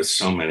worked with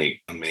so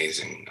many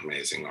amazing,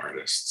 amazing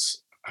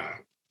artists.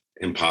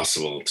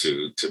 Impossible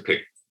to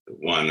pick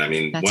one. I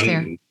mean,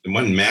 one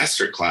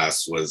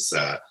masterclass was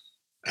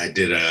I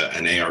did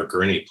an A.R.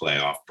 Gurney play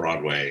off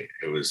Broadway.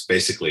 It was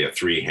basically a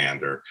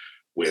three-hander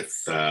with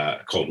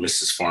called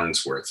Mrs.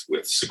 Farnsworth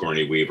with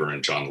Sigourney Weaver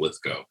and John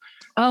Lithgow.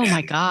 Oh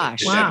my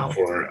gosh! Wow!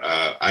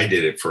 I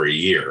did it for a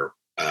year,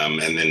 and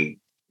then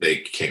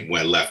they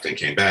left and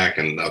came back,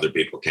 and other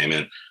people came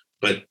in.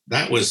 But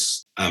that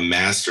was a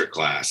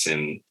masterclass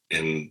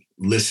in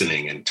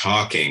listening and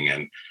talking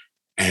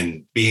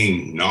and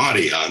being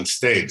naughty on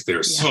stage.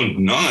 They're so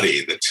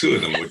naughty. The two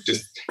of them would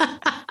just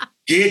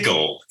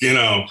giggle,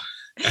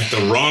 at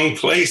the wrong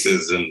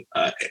places.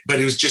 But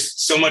it was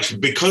just so much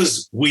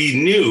because we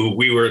knew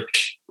we were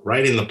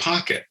right in the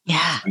pocket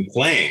and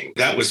playing.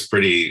 That was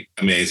pretty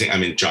amazing. I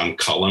mean, John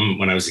Cullum,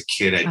 when I was a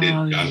kid, I did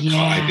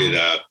I did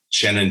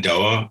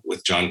Shenandoah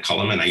with John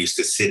Cullum, and I used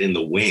to sit in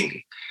the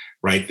wing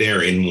right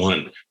there in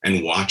one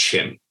and watch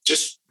him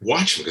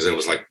because I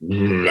was like,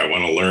 I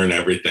want to learn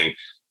everything,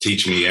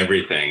 teach me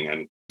everything.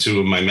 And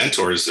two of my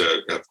mentors,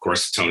 of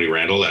course, Tony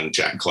Randall and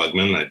Jack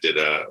Klugman. I did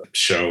a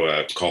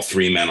show called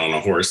 3 Men on a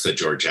Horse that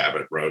George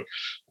Abbott wrote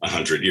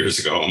 100 years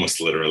ago,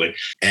 almost literally.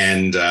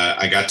 And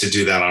I got to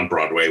do that on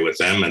Broadway with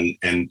them.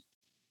 And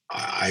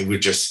I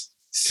would just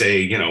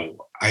say,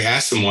 I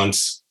asked them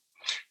once,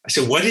 I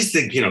said, what is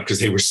the, because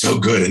they were so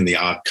good in The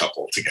Odd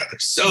Couple together,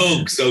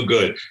 so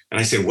good. And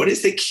I said, what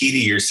is the key to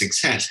your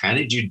success? How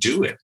did you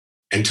do it?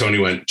 And Tony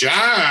went,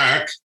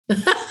 Jack,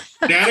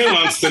 Daddy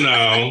wants to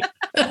know,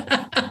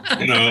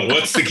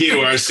 what's the key to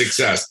our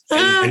success?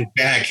 And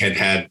Jack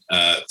had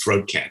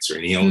throat cancer,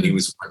 and he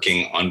was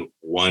working on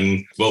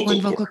one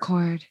vocal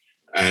cord.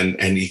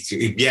 And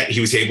yet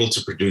he was able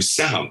to produce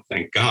sound,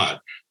 thank God.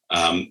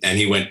 And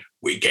he went,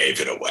 we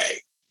gave it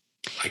away,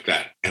 like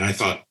that. And I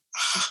thought,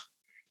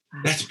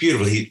 that's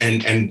beautiful.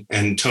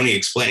 And Tony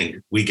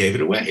explained, we gave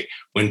it away.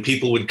 When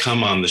people would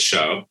come on the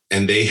show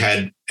and they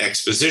had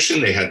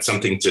exposition, they had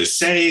something to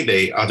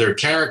say, other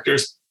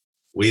characters,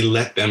 we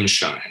let them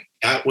shine.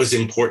 That was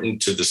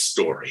important to the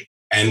story.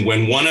 And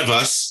when one of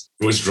us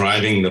was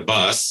driving the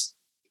bus,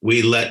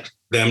 we let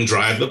them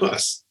drive the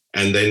bus,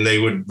 and then they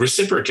would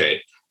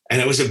reciprocate.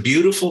 And it was a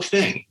beautiful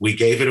thing. We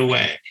gave it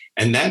away.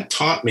 And that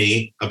taught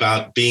me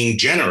about being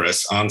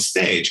generous on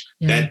stage,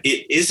 that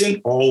it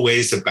isn't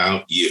always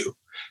about you.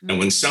 And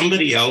when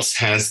somebody else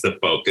has the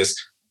focus,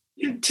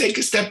 you take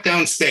a step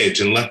down stage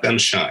and let them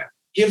shine.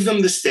 Give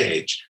them the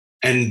stage.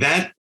 And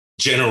that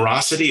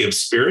generosity of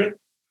spirit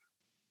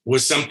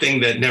was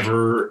something that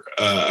never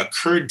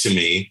occurred to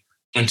me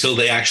until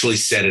they actually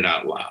said it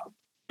out loud,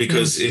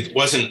 because it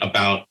wasn't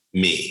about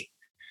me.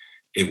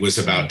 It was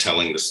about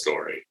telling the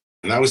story.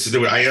 And I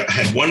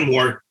had one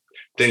more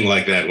thing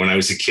like that. When I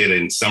was a kid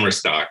in summer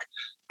stock,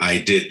 I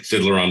did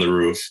Fiddler on the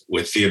Roof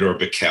with Theodore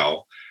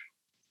Bickel.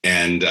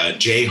 And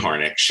Jay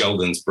Harnick,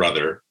 Sheldon's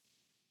brother,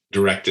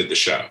 directed the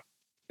show.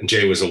 And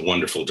Jay was a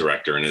wonderful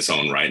director in his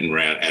own right,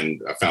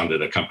 and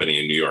founded a company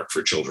in New York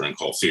for children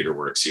called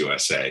TheaterWorks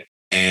USA.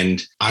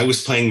 And I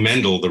was playing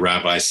Mendel, the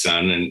rabbi's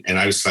son. And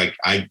I was like,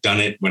 I'd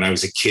done it when I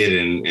was a kid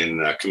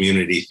in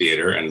community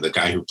theater. And the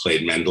guy who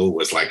played Mendel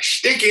was like,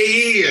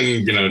 sticky,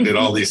 and, did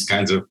all these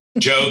kinds of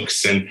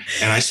jokes. And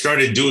I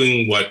started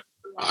doing what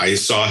I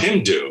saw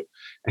him do.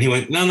 And he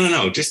went,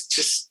 no,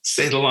 just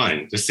say the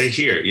line. Just say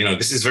here,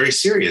 this is very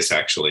serious,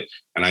 actually.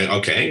 And I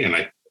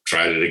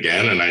tried it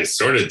again, and I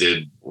sort of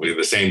did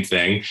the same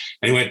thing.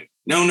 And he went,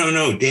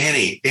 no,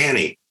 Danny,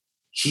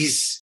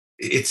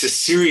 it's a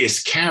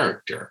serious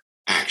character,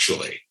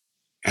 actually.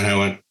 And I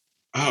went,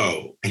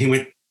 oh. And he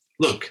went,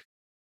 look,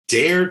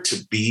 dare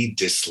to be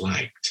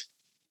disliked.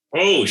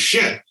 Oh,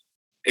 shit.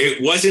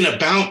 It wasn't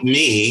about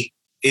me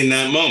in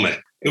that moment.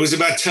 It was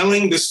about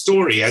telling the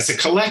story as a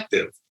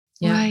collective.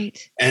 Right.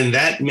 And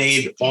that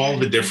made all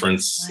the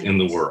difference in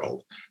the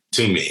world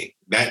to me.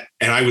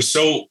 And I was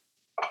so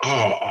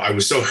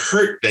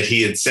hurt that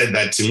he had said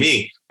that to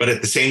me. But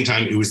at the same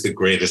time, it was the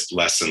greatest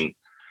lesson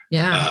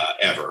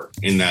ever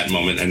in that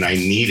moment. And I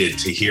needed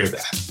to hear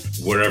that.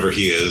 Wherever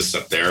he is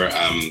up there,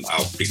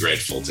 I'll be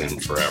grateful to him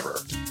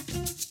forever.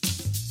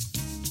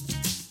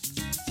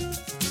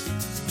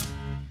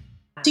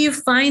 Do you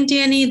find,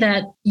 Danny,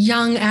 that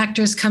young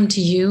actors come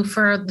to you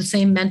for the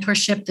same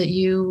mentorship that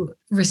you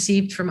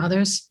received from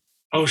others?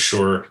 Oh,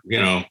 sure.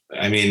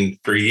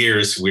 For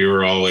years, we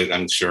were always,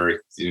 I'm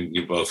sure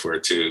you both were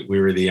too,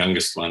 we were the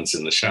youngest ones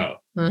in the show,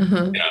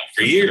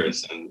 for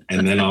years.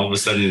 And then all of a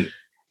sudden,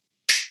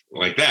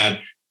 like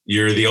that,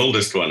 you're the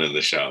oldest one in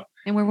the show.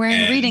 And we're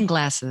wearing reading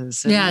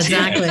glasses. Yeah,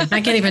 exactly. I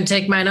can't even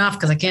take mine off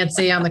because I can't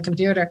see on the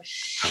computer.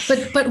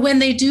 But when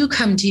they do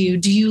come to you,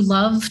 do you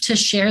love to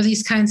share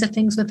these kinds of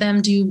things with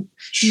them? Do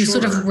you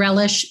sort of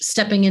relish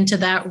stepping into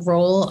that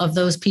role of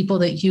those people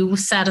that you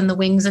sat in the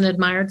wings and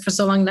admired for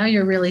so long? Now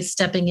you're really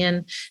stepping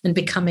in and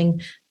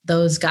becoming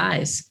those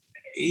guys.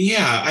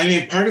 Yeah. I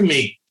mean, part of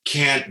me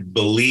can't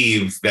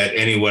believe that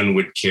anyone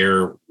would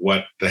care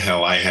what the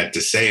hell I had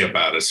to say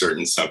about a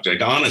certain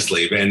subject,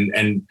 honestly.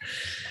 And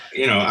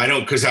I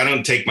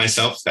don't take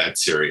myself that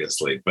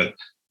seriously, but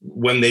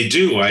when they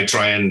do, I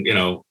try and,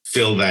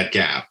 fill that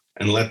gap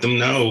and let them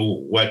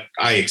know what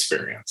I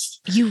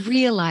experienced. You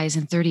realize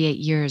in 38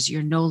 years,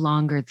 you're no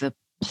longer the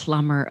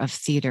plumber of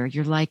theater.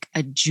 You're like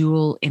a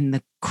jewel in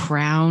the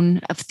crown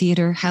of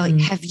theater. How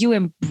have you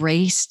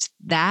embraced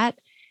that?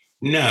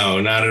 No,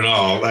 not at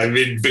all. I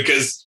mean,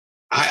 because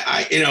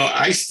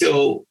I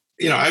still,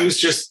 I was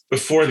just,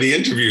 before the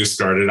interview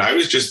started, I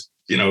was just,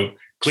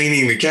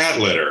 cleaning the cat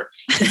litter.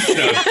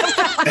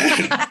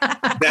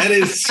 That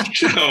is,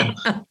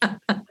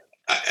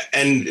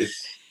 and,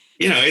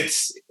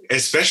 it's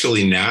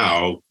especially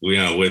now,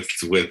 with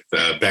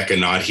Becca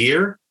not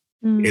here,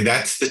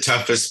 that's the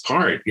toughest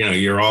part.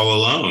 You're all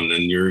alone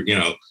and you're,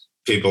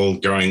 people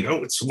going,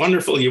 oh, it's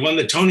wonderful. You won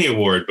the Tony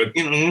Award, but,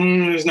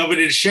 there's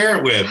nobody to share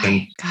it with.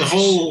 And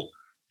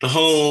the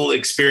whole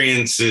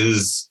experience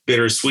is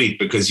bittersweet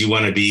because you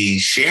want to be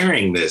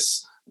sharing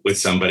this with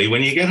somebody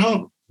when you get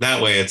home.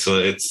 That way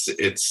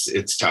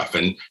it's tough.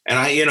 And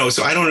I,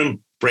 so I don't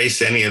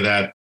embrace any of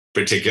that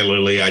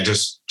particularly. I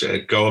just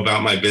go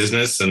about my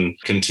business and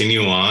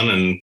continue on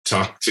and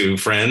talk to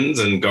friends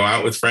and go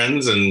out with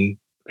friends and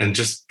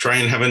just try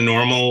and have a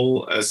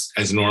normal,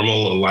 as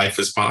normal a life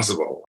as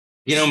possible.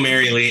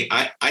 Mary Lee,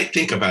 I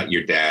think about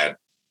your dad.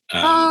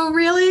 Oh,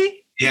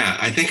 really? Yeah.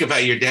 I think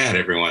about your dad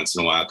every once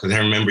in a while because I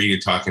remember you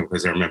talking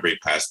because I remember he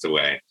passed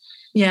away.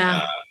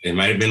 Yeah. It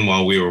might've been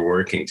while we were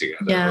working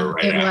together. Yeah, or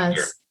right it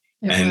after.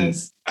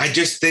 was. I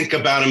just think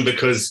about him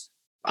because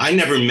I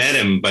never met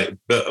him, but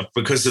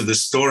because of the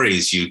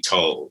stories you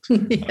told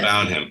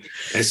about him,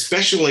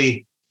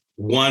 especially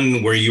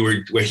one where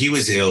he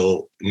was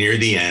ill near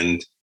the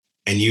end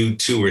and you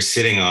two were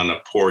sitting on a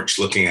porch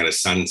looking at a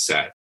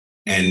sunset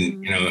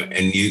and,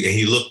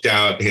 he looked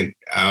out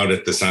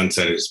at the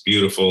sunset. It was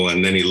beautiful.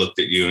 And then he looked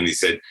at you and he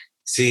said,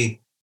 see,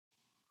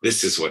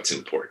 this is what's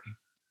important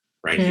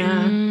right here.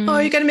 Oh,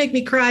 you're going to make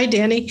me cry,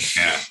 Danny.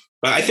 Yeah.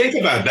 But I think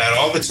about that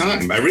all the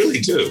time. I really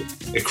do.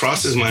 It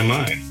crosses my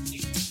mind.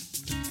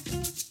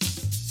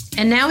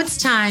 And now it's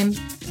time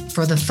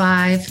for the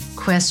 5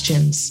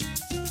 questions.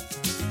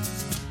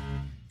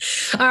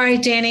 All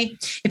right, Danny,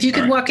 if you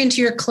could walk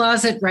into your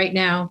closet right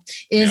now,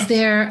 is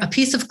there a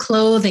piece of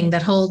clothing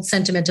that holds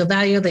sentimental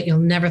value that you'll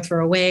never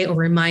throw away or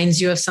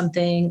reminds you of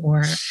something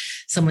or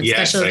someone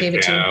special gave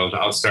it to you?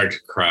 I'll start to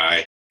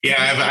cry. Yeah,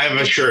 I have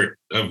a shirt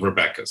of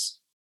Rebecca's.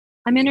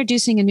 I'm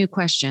introducing a new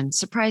question.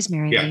 Surprise,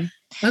 Mary Lee.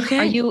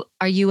 Okay.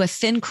 Are you a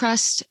thin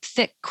crust,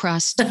 thick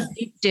crust,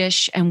 deep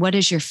dish, and what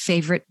is your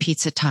favorite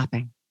pizza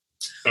topping?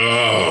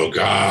 Oh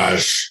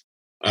gosh,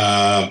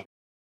 I'm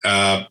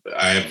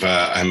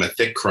a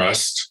thick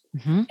crust,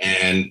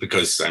 and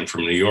because I'm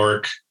from New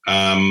York,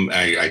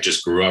 I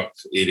just grew up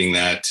eating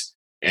that,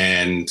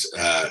 and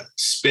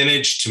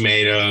spinach,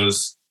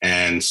 tomatoes,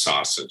 and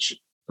sausage.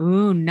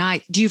 Ooh,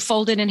 nice. Do you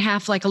fold it in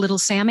half like a little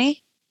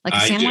Sammy, like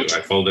a sandwich? I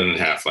do. I fold it in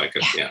half like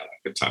a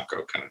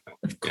taco kind of thing.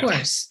 Of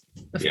course.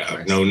 Of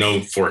course.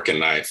 No fork and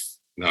knife.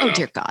 No.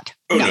 Dear God.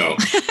 Oh, no.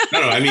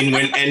 I mean,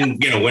 when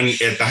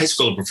at the High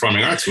School of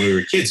Performing Arts, when we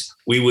were kids,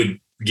 we would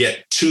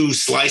get 2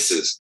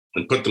 slices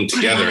and put them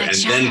together and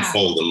then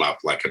fold them up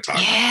like a taco.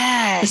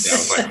 Yes. Yeah, I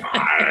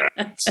was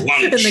like, it's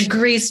lunch. And the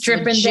grease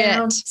dripping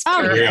down.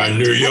 Oh, yeah,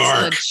 New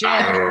York.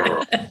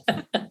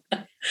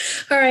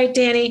 All right,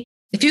 Danny,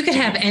 if you could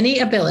have any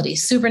ability,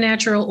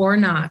 supernatural or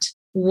not,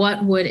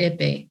 what would it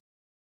be?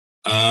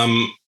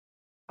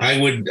 I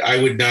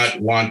would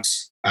not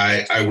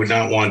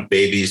want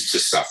babies to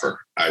suffer.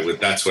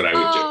 That's what I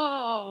would do.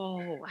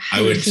 Oh,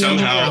 I would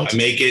somehow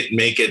make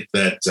it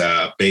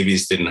that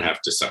babies didn't have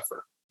to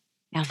suffer.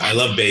 I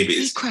love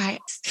babies. Cry.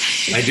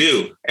 I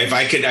do. If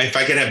I could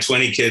have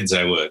 20 kids,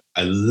 I would.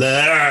 I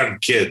love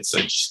kids.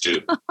 I just do.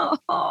 I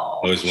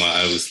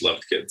always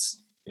loved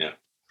kids. Yeah.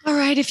 All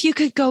right. If you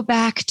could go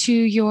back to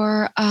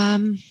your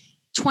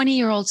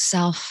 20-year-old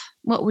self,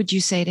 what would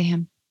you say to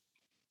him?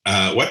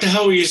 What the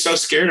hell were you so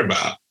scared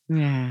about?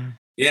 Yeah.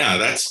 Yeah,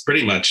 that's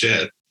pretty much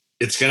it.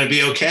 It's going to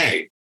be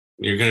okay.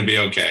 You're going to be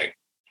okay.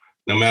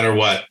 No matter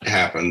what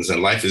happens,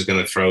 and life is going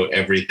to throw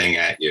everything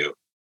at you,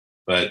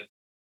 but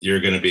you're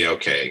going to be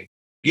okay.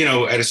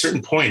 At a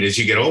certain point, as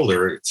you get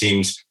older, it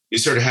seems you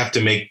sort of have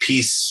to make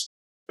peace,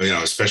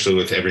 especially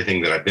with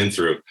everything that I've been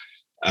through,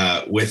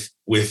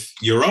 with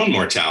your own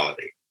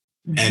mortality.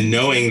 Mm-hmm. And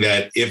knowing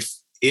that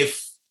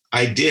if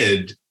I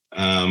did,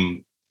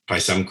 by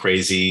some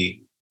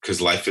crazy,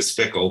 because life is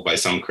fickle, by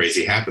some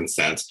crazy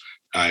happenstance,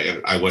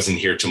 I wasn't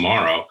here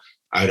tomorrow,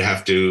 I would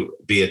have to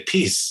be at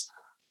peace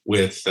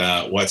with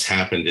what's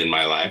happened in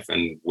my life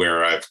and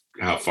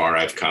how far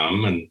I've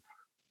come, and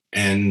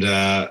And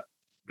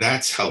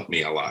that's helped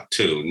me a lot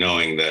too,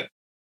 knowing that,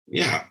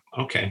 yeah,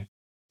 okay,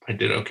 I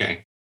did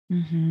okay.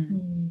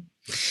 Mm-hmm.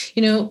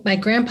 You know, my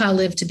grandpa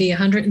lived to be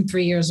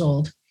 103 years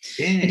old.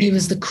 And he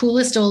was the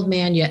coolest old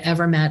man you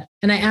ever met.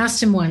 And I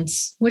asked him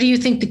once, what do you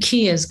think the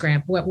key is,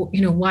 Grandpa?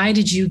 Why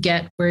did you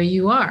get where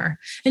you are?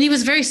 And he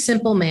was a very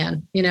simple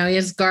man. You know, he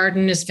has a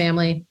garden, his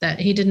family, that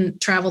he didn't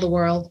travel the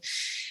world.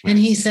 And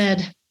he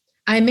said,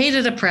 I made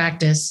it a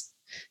practice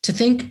to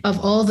think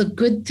of all the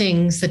good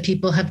things that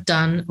people have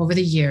done over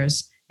the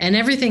years, and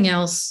everything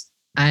else,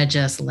 I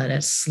just let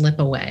it slip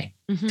away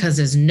because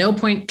there's no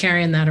point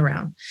carrying that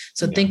around.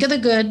 So think of the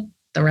good,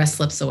 the rest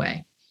slips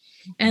away.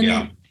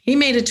 And he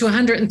made it to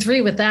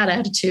 103 with that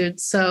attitude.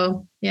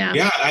 So, yeah.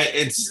 Yeah,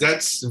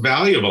 that's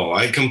valuable.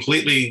 I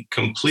completely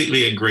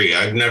agree.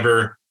 I've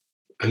never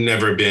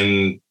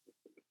been,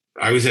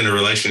 I was in a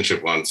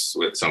relationship once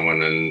with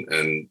someone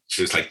and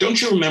she was like,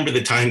 don't you remember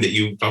the time that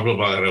you blah, blah,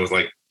 blah? And I was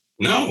like,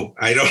 no,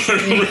 I don't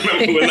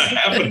remember when that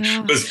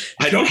happened because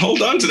I don't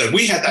hold on to that.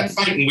 We had that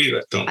fight and we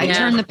don't. I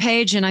turned the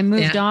page and I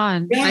moved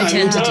on. Yeah, I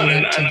tend to do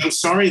and that too. I'm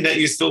sorry that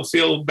you still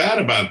feel bad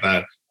about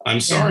that.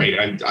 I'm sorry.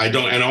 I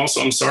don't. And also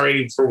I'm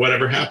sorry for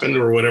whatever happened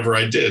or whatever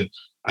I did.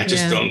 I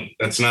just don't.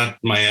 That's not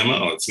my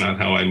MO. It's not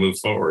how I move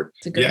forward.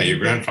 Yeah. Your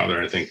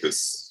grandfather, I think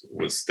this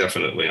was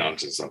definitely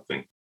onto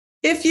something.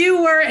 If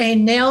you were a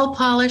nail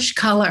polish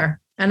color,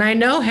 and I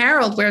know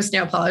Harold wears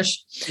nail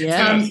polish.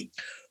 Yeah.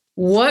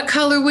 What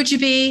color would you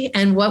be?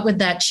 And what would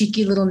that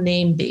cheeky little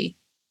name be?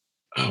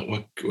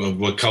 What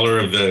color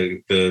of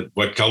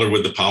what color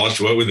would the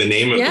polish? What would the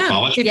name of the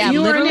polish? If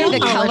you were literally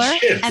the color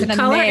and the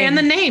color and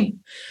the name.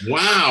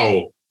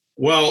 Wow.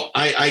 Well,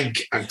 I'm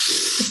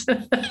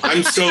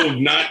so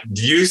not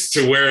used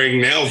to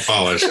wearing nail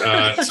polish.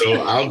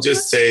 So I'll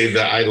just say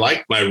that I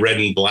like my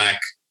red and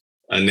black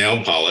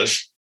nail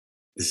polish.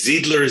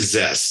 Ziedler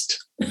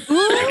Zest.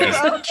 Okay.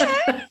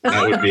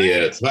 That would be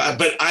it.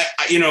 But I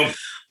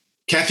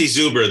Kathy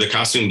Zuber, the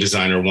costume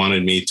designer,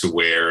 wanted me to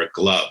wear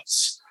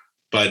gloves.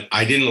 But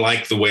I didn't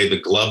like the way the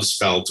gloves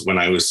felt when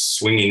I was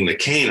swinging the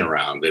cane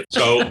around it.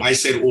 So I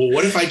said, well,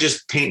 what if I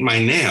just paint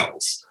my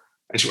nails?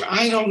 And she went,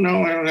 I don't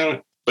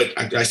know.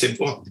 But I said,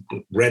 well,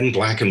 red and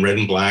black. And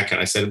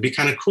I said, it'd be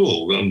kind of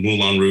cool,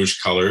 Moulin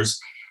Rouge colors.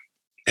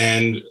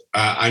 And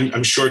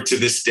I'm sure to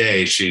this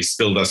day, she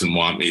still doesn't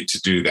want me to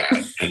do that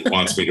and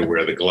wants me to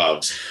wear the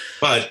gloves.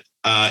 But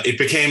it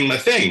became a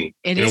thing.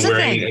 It is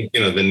wearing,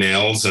 the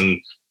nails. And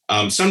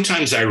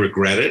sometimes I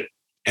regret it.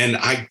 And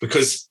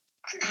because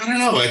I don't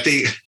know, I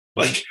think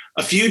like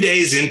a few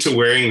days into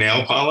wearing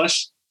nail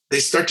polish, they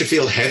start to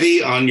feel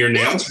heavy on your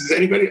nails. Does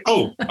anybody?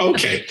 Oh,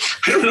 okay.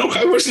 I don't know.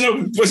 I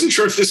wasn't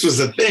sure if this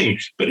was a thing,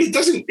 but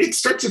it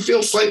starts to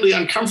feel slightly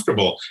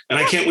uncomfortable. And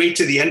I can't wait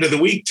to the end of the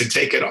week to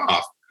take it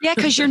off. Yeah,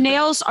 because your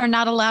nails are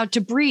not allowed to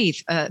breathe.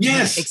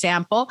 Yes.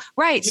 Example.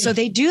 Right. Yeah. So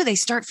they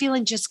start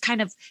feeling just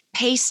kind of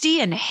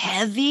pasty and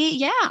heavy.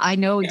 Yeah, I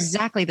know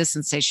exactly the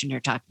sensation you're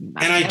talking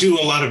about. And I do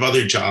a lot of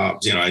other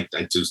jobs. I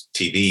do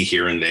TV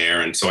here and there.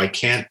 And so I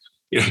can't,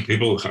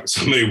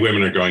 so many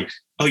women are going,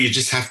 oh, you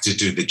just have to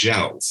do the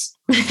gels.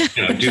 Do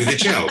the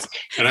gels.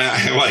 And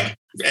I'm like,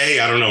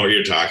 I don't know what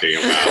you're talking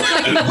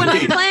about. When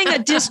I'm playing a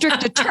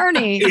district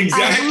attorney,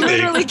 exactly. I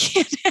literally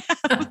can't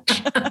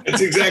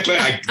That's exactly.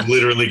 I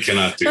literally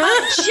cannot do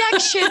that.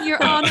 Objection,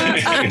 Your Honor.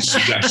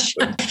 Objection.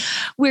 Exactly.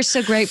 We're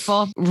so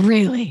grateful.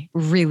 Really,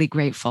 really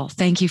grateful.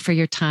 Thank you for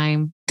your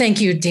time.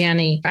 Thank you,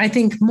 Danny. I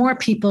think more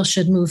people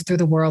should move through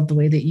the world the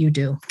way that you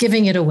do,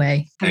 giving it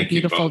away. Have a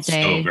beautiful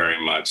day. So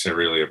very much. I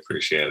really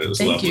appreciate it. It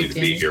was lovely to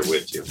be here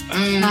with you.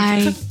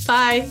 Bye.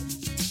 Bye.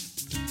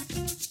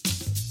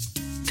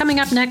 Coming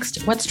up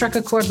next, what struck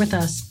a chord with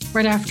us?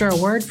 Right after a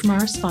word from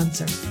our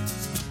sponsor.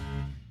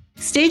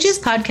 Stages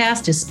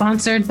Podcast is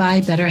sponsored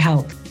by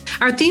BetterHelp.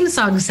 Our theme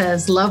song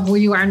says, love where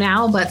you are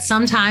now, but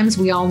sometimes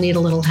we all need a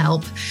little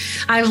help.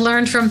 I've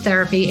learned from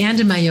therapy and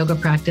in my yoga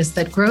practice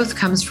that growth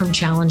comes from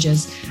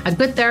challenges. A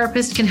good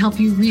therapist can help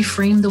you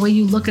reframe the way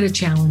you look at a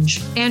challenge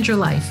and your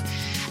life.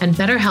 And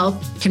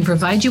BetterHelp can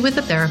provide you with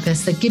a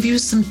therapist that gives you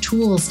some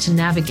tools to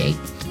navigate.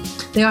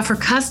 They offer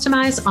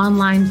customized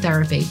online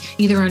therapy,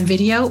 either on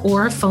video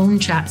or phone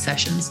chat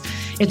sessions.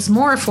 It's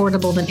more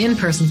affordable than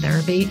in-person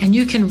therapy, and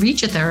you can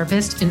reach a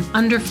therapist in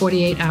under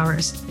 48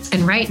 hours.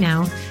 And right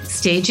now,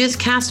 Stages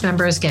cast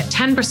members get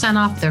 10%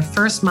 off their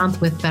first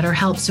month with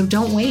BetterHelp, so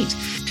don't wait.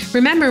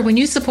 Remember, when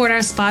you support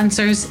our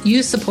sponsors,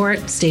 you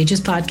support Stages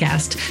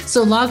Podcast.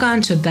 So log on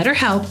to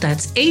BetterHelp,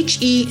 that's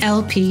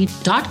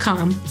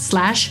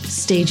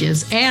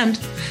HELP.com/stages, and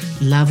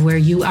love where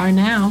you are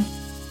now.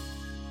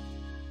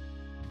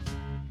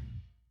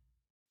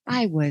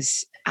 I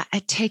was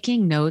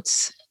taking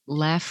notes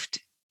left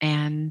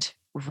and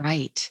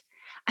right.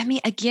 I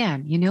mean,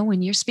 again,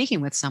 when you're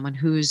speaking with someone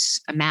who's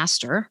a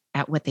master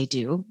at what they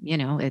do,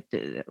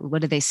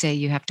 what do they say?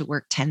 You have to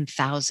work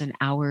 10,000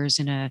 hours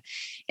in a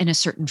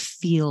certain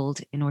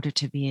field in order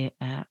to be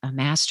a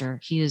master.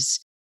 He is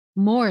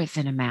more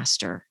than a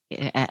master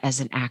as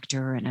an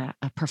actor and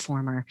a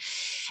performer.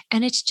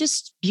 And it's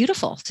just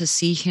beautiful to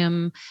see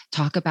him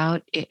talk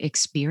about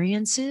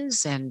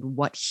experiences and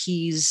what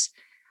he's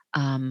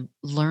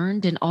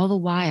learned. And all the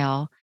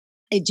while,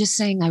 just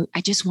saying, I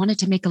just wanted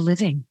to make a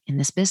living in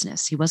this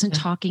business. He wasn't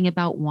talking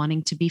about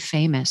wanting to be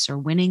famous or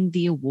winning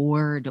the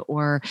award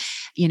or,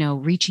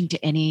 reaching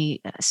to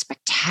any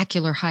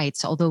spectacular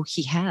heights, although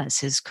he has.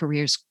 His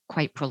career's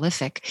quite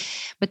prolific,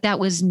 but that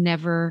was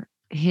never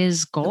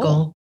his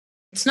goal.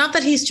 It's not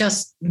that he's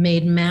just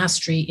made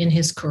mastery in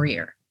his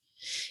career.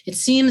 It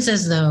seems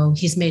as though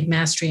he's made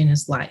mastery in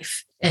his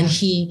life. And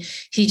he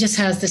just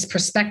has this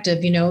perspective,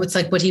 it's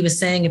like what he was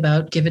saying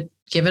about give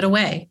it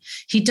away.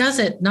 He does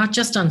it not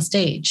just on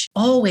stage,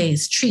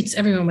 always treats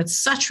everyone with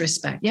such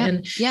respect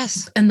and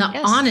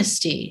the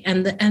honesty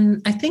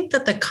and I think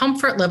that the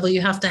comfort level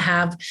you have to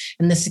have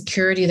and the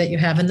security that you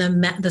have and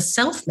the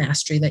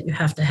self-mastery that you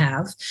have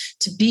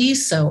to be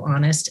so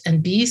honest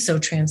and be so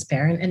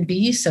transparent and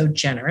be so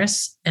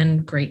generous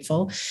and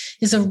grateful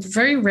is a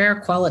very rare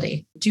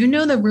quality. Do you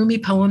know the Rumi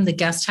poem, The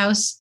Guest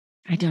House?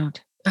 I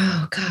don't.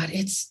 Oh God,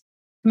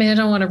 I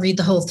don't want to read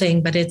the whole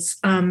thing, but it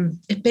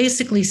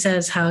basically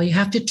says how you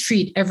have to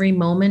treat every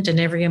moment and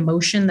every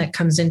emotion that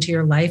comes into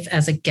your life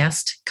as a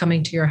guest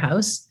coming to your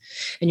house.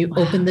 And you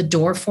open the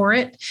door for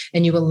it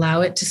and you allow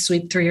it to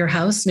sweep through your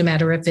house, no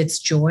matter if it's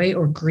joy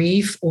or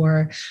grief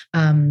or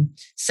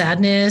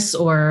sadness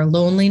or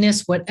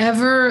loneliness,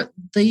 whatever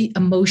the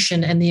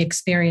emotion and the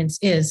experience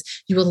is,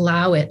 you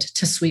allow it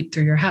to sweep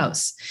through your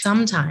house.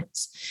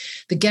 Sometimes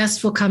the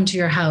guest will come to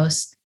your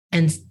house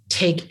and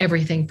take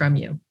everything from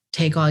you,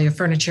 take all your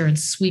furniture and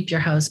sweep your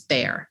house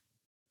bare.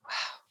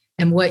 Wow.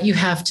 And what you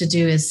have to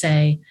do is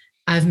say,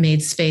 I've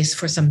made space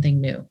for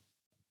something new.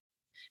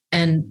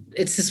 And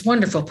it's this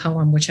wonderful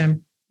poem, which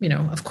I'm,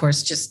 of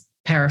course, just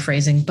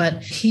paraphrasing,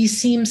 but he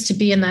seems to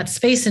be in that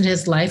space in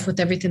his life with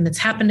everything that's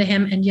happened to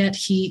him. And yet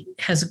he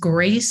has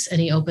grace and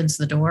he opens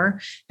the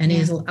door and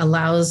he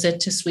allows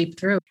it to sweep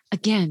through.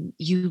 Again,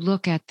 you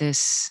look at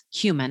this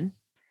human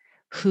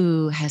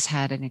who has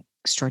had an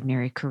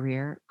extraordinary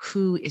career,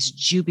 who is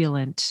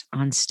jubilant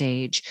on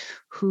stage,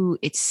 who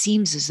it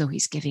seems as though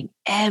he's giving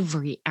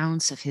every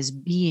ounce of his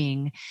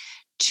being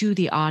to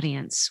the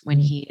audience when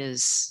he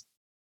is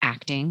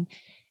acting,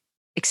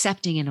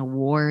 accepting an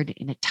award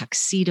in a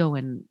tuxedo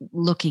and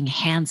looking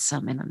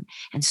handsome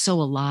and so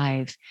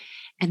alive.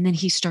 And then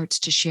he starts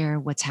to share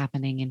what's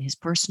happening in his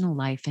personal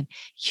life. And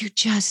you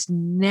just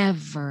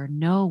never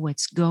know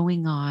what's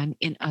going on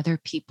in other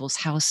people's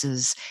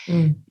houses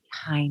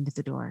behind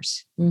the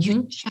doors.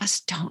 You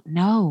just don't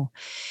know.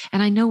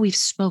 And I know we've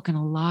spoken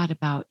a lot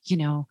about,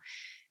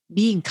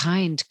 being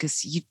kind,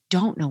 because you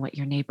don't know what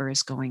your neighbor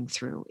is going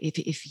through.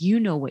 If you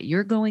know what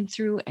you're going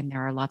through, and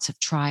there are lots of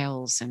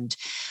trials and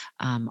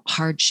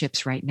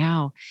hardships right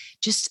now,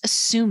 just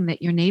assume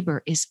that your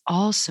neighbor is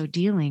also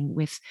dealing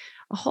with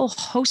a whole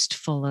host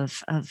full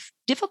of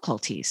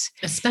difficulties.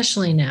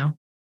 Especially now.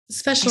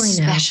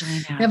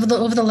 Over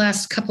the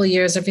last couple of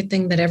years,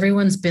 everything that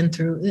everyone's been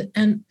through.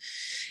 And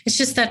it's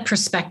just that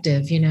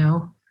perspective,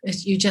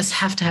 You just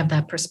have to have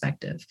that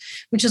perspective,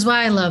 which is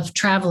why I love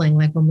traveling.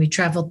 Like when we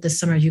traveled this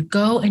summer, you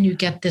go and you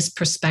get this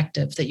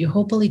perspective that you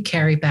hopefully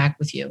carry back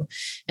with you,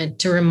 and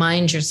to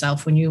remind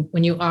yourself when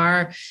you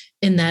are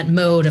in that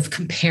mode of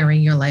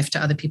comparing your life to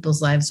other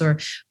people's lives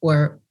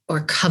or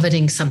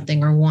coveting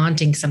something or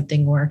wanting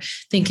something or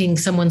thinking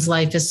someone's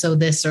life is so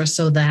this or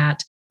so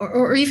that,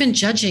 or even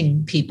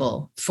judging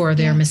people for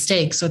their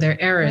mistakes or their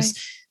errors.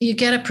 Right. You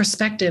get a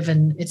perspective,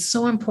 and it's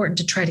so important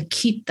to try to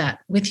keep that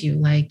with you.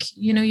 Like,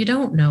 you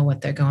don't know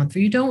what they're going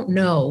through. You don't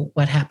know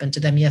what happened to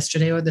them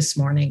yesterday or this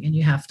morning. And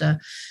you have to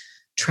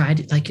try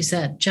to, like you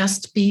said,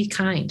 just be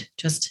kind.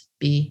 Just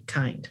be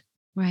kind.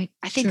 Right.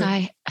 I think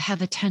I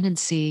have a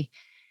tendency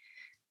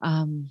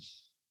of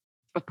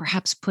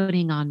perhaps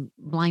putting on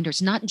blinders,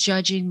 not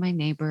judging my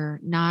neighbor,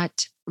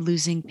 not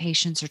losing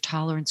patience or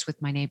tolerance with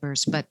my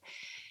neighbors, but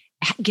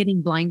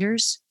getting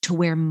blinders to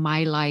where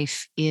my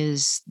life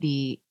is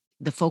the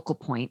focal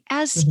point.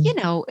 As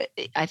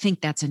I think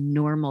that's a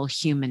normal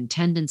human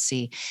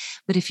tendency.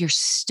 But if you're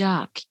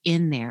stuck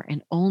in there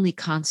and only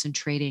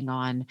concentrating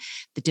on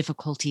the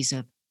difficulties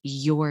of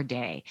your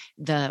day,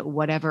 the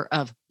whatever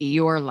of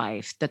your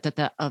life,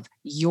 of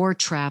your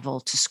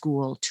travel to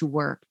school, to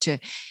work,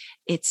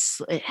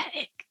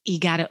 you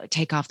got to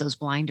take off those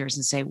blinders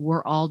and say,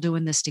 we're all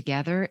doing this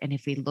together. And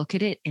if we look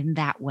at it in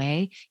that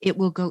way, it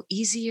will go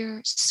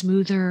easier,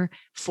 smoother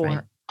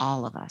for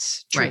all of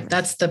us. Truly. Right.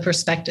 That's the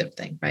perspective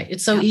thing, right?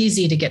 It's so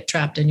easy to get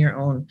trapped in your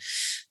own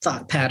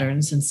thought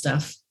patterns and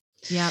stuff.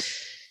 Yeah.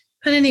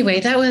 But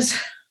anyway, that was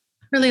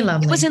really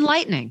lovely. It was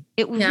enlightening.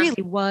 It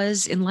really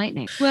was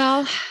enlightening.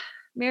 Well,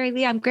 Mary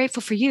Lee, I'm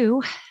grateful for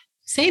you.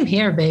 Same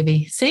here,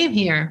 baby. Same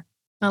here.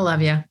 I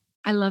love you.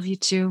 I love you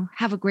too.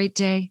 Have a great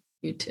day.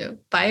 You too.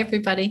 Bye,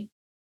 everybody.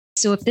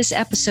 So if this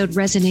episode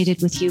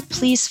resonated with you,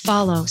 please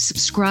follow,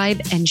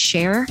 subscribe, and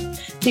share.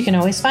 You can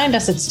always find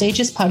us at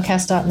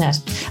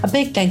stagespodcast.net. A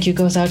big thank you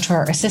goes out to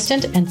our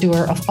assistant and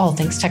doer of all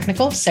things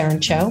technical, Saren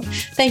Cho.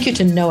 Thank you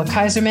to Noah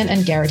Kaiserman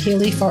and Garrett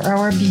Healy for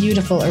our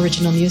beautiful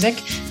original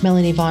music,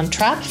 Melanie Von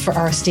Trapp for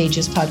our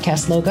Stages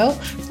Podcast logo,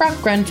 Brock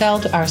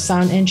Grenfeld, our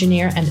sound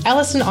engineer, and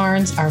Allison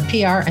Arns, our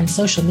PR and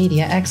social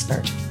media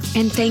expert.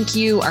 And thank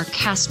you, our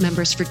cast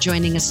members, for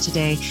joining us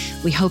today.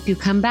 We hope you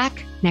come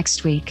back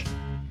next week.